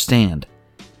understand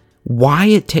why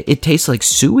it tastes like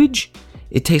sewage.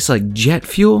 It tastes like jet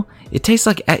fuel. It tastes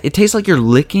like you're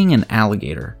licking an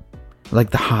alligator,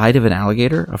 like the hide of an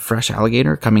alligator, a fresh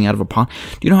alligator coming out of a pond.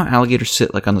 Do you know how alligators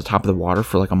sit like on the top of the water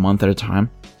for like a month at a time?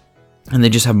 And they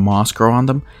just have moss grow on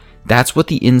them. That's what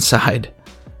the inside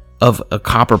of a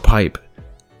copper pipe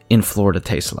in Florida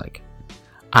tastes like.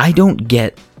 I don't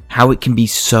get how it can be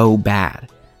so bad.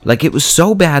 Like, it was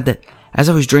so bad that as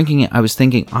I was drinking it, I was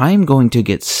thinking, I'm going to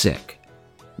get sick.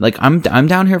 Like, I'm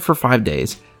down here for 5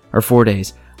 days or 4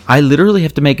 days. I literally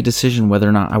have to make a decision whether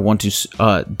or not I want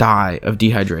to die of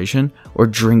dehydration or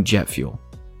drink jet fuel.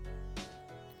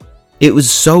 It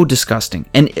was so disgusting.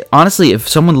 And honestly, if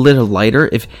someone lit a lighter,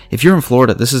 if you're in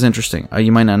Florida, this is interesting.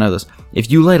 You might not know this.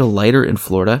 If you light a lighter in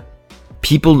Florida,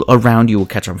 people around you will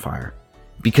catch on fire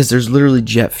because there's literally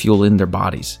jet fuel in their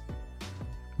bodies.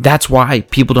 That's why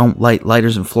people don't light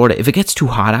lighters in Florida. If it gets too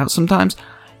hot out sometimes,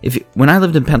 when I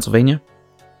lived in Pennsylvania,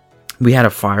 we had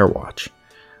a fire watch.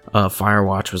 Fire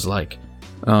watch was like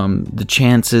the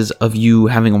chances of you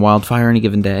having a wildfire any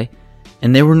given day.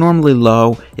 And they were normally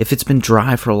low. If it's been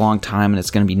dry for a long time and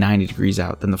it's going to be 90 degrees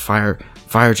out, then the fire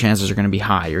chances are going to be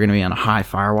high. You're going to be on a high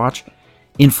fire watch.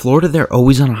 In Florida, they're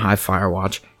always on a high fire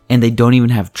watch, and they don't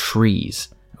even have trees,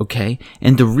 okay?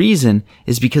 And the reason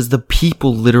is because the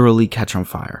people literally catch on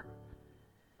fire.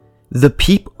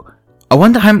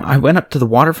 One time I went up to the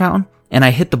water fountain, and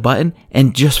I hit the button,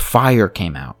 and just fire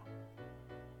came out.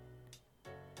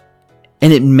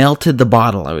 And it melted the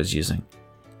bottle I was using.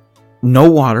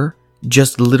 No water.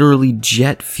 Just literally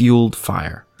jet-fueled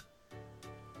fire.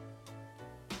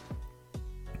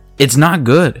 It's not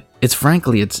good. It's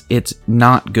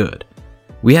not good.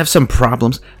 We have some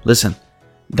problems. Listen,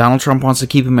 Donald Trump wants to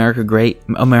keep America great.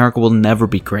 America will never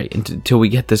be great until we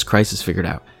get this crisis figured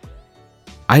out.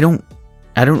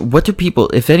 What do people,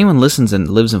 if anyone listens and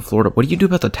lives in Florida, what do you do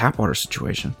about the tap water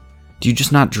situation? Do you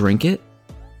just not drink it?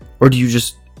 Or do you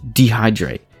just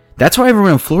dehydrate? That's why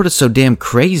everyone in Florida is so damn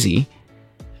crazy.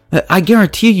 I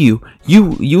guarantee you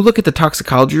look at the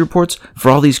toxicology reports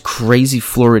for all these crazy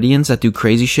Floridians that do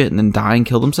crazy shit and then die and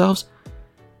kill themselves.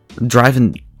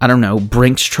 Driving, I don't know,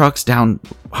 Brinks trucks down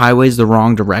highways the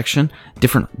wrong direction.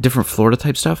 Different Florida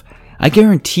type stuff. I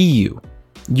guarantee you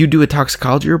do a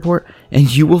toxicology report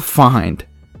and you will find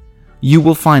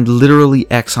literally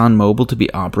ExxonMobil to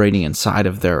be operating inside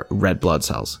of their red blood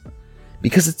cells.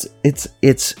 because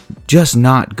it's just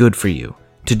not good for you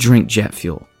to drink jet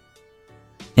fuel.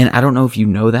 And I don't know if you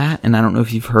know that, and I don't know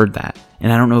if you've heard that,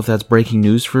 and I don't know if that's breaking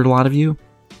news for a lot of you.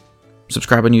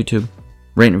 Subscribe on YouTube,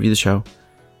 rate and review the show,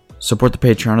 support the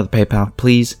Patreon or the PayPal,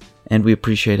 please, and we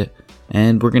appreciate it.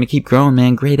 And we're going to keep growing,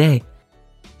 man. Grade A.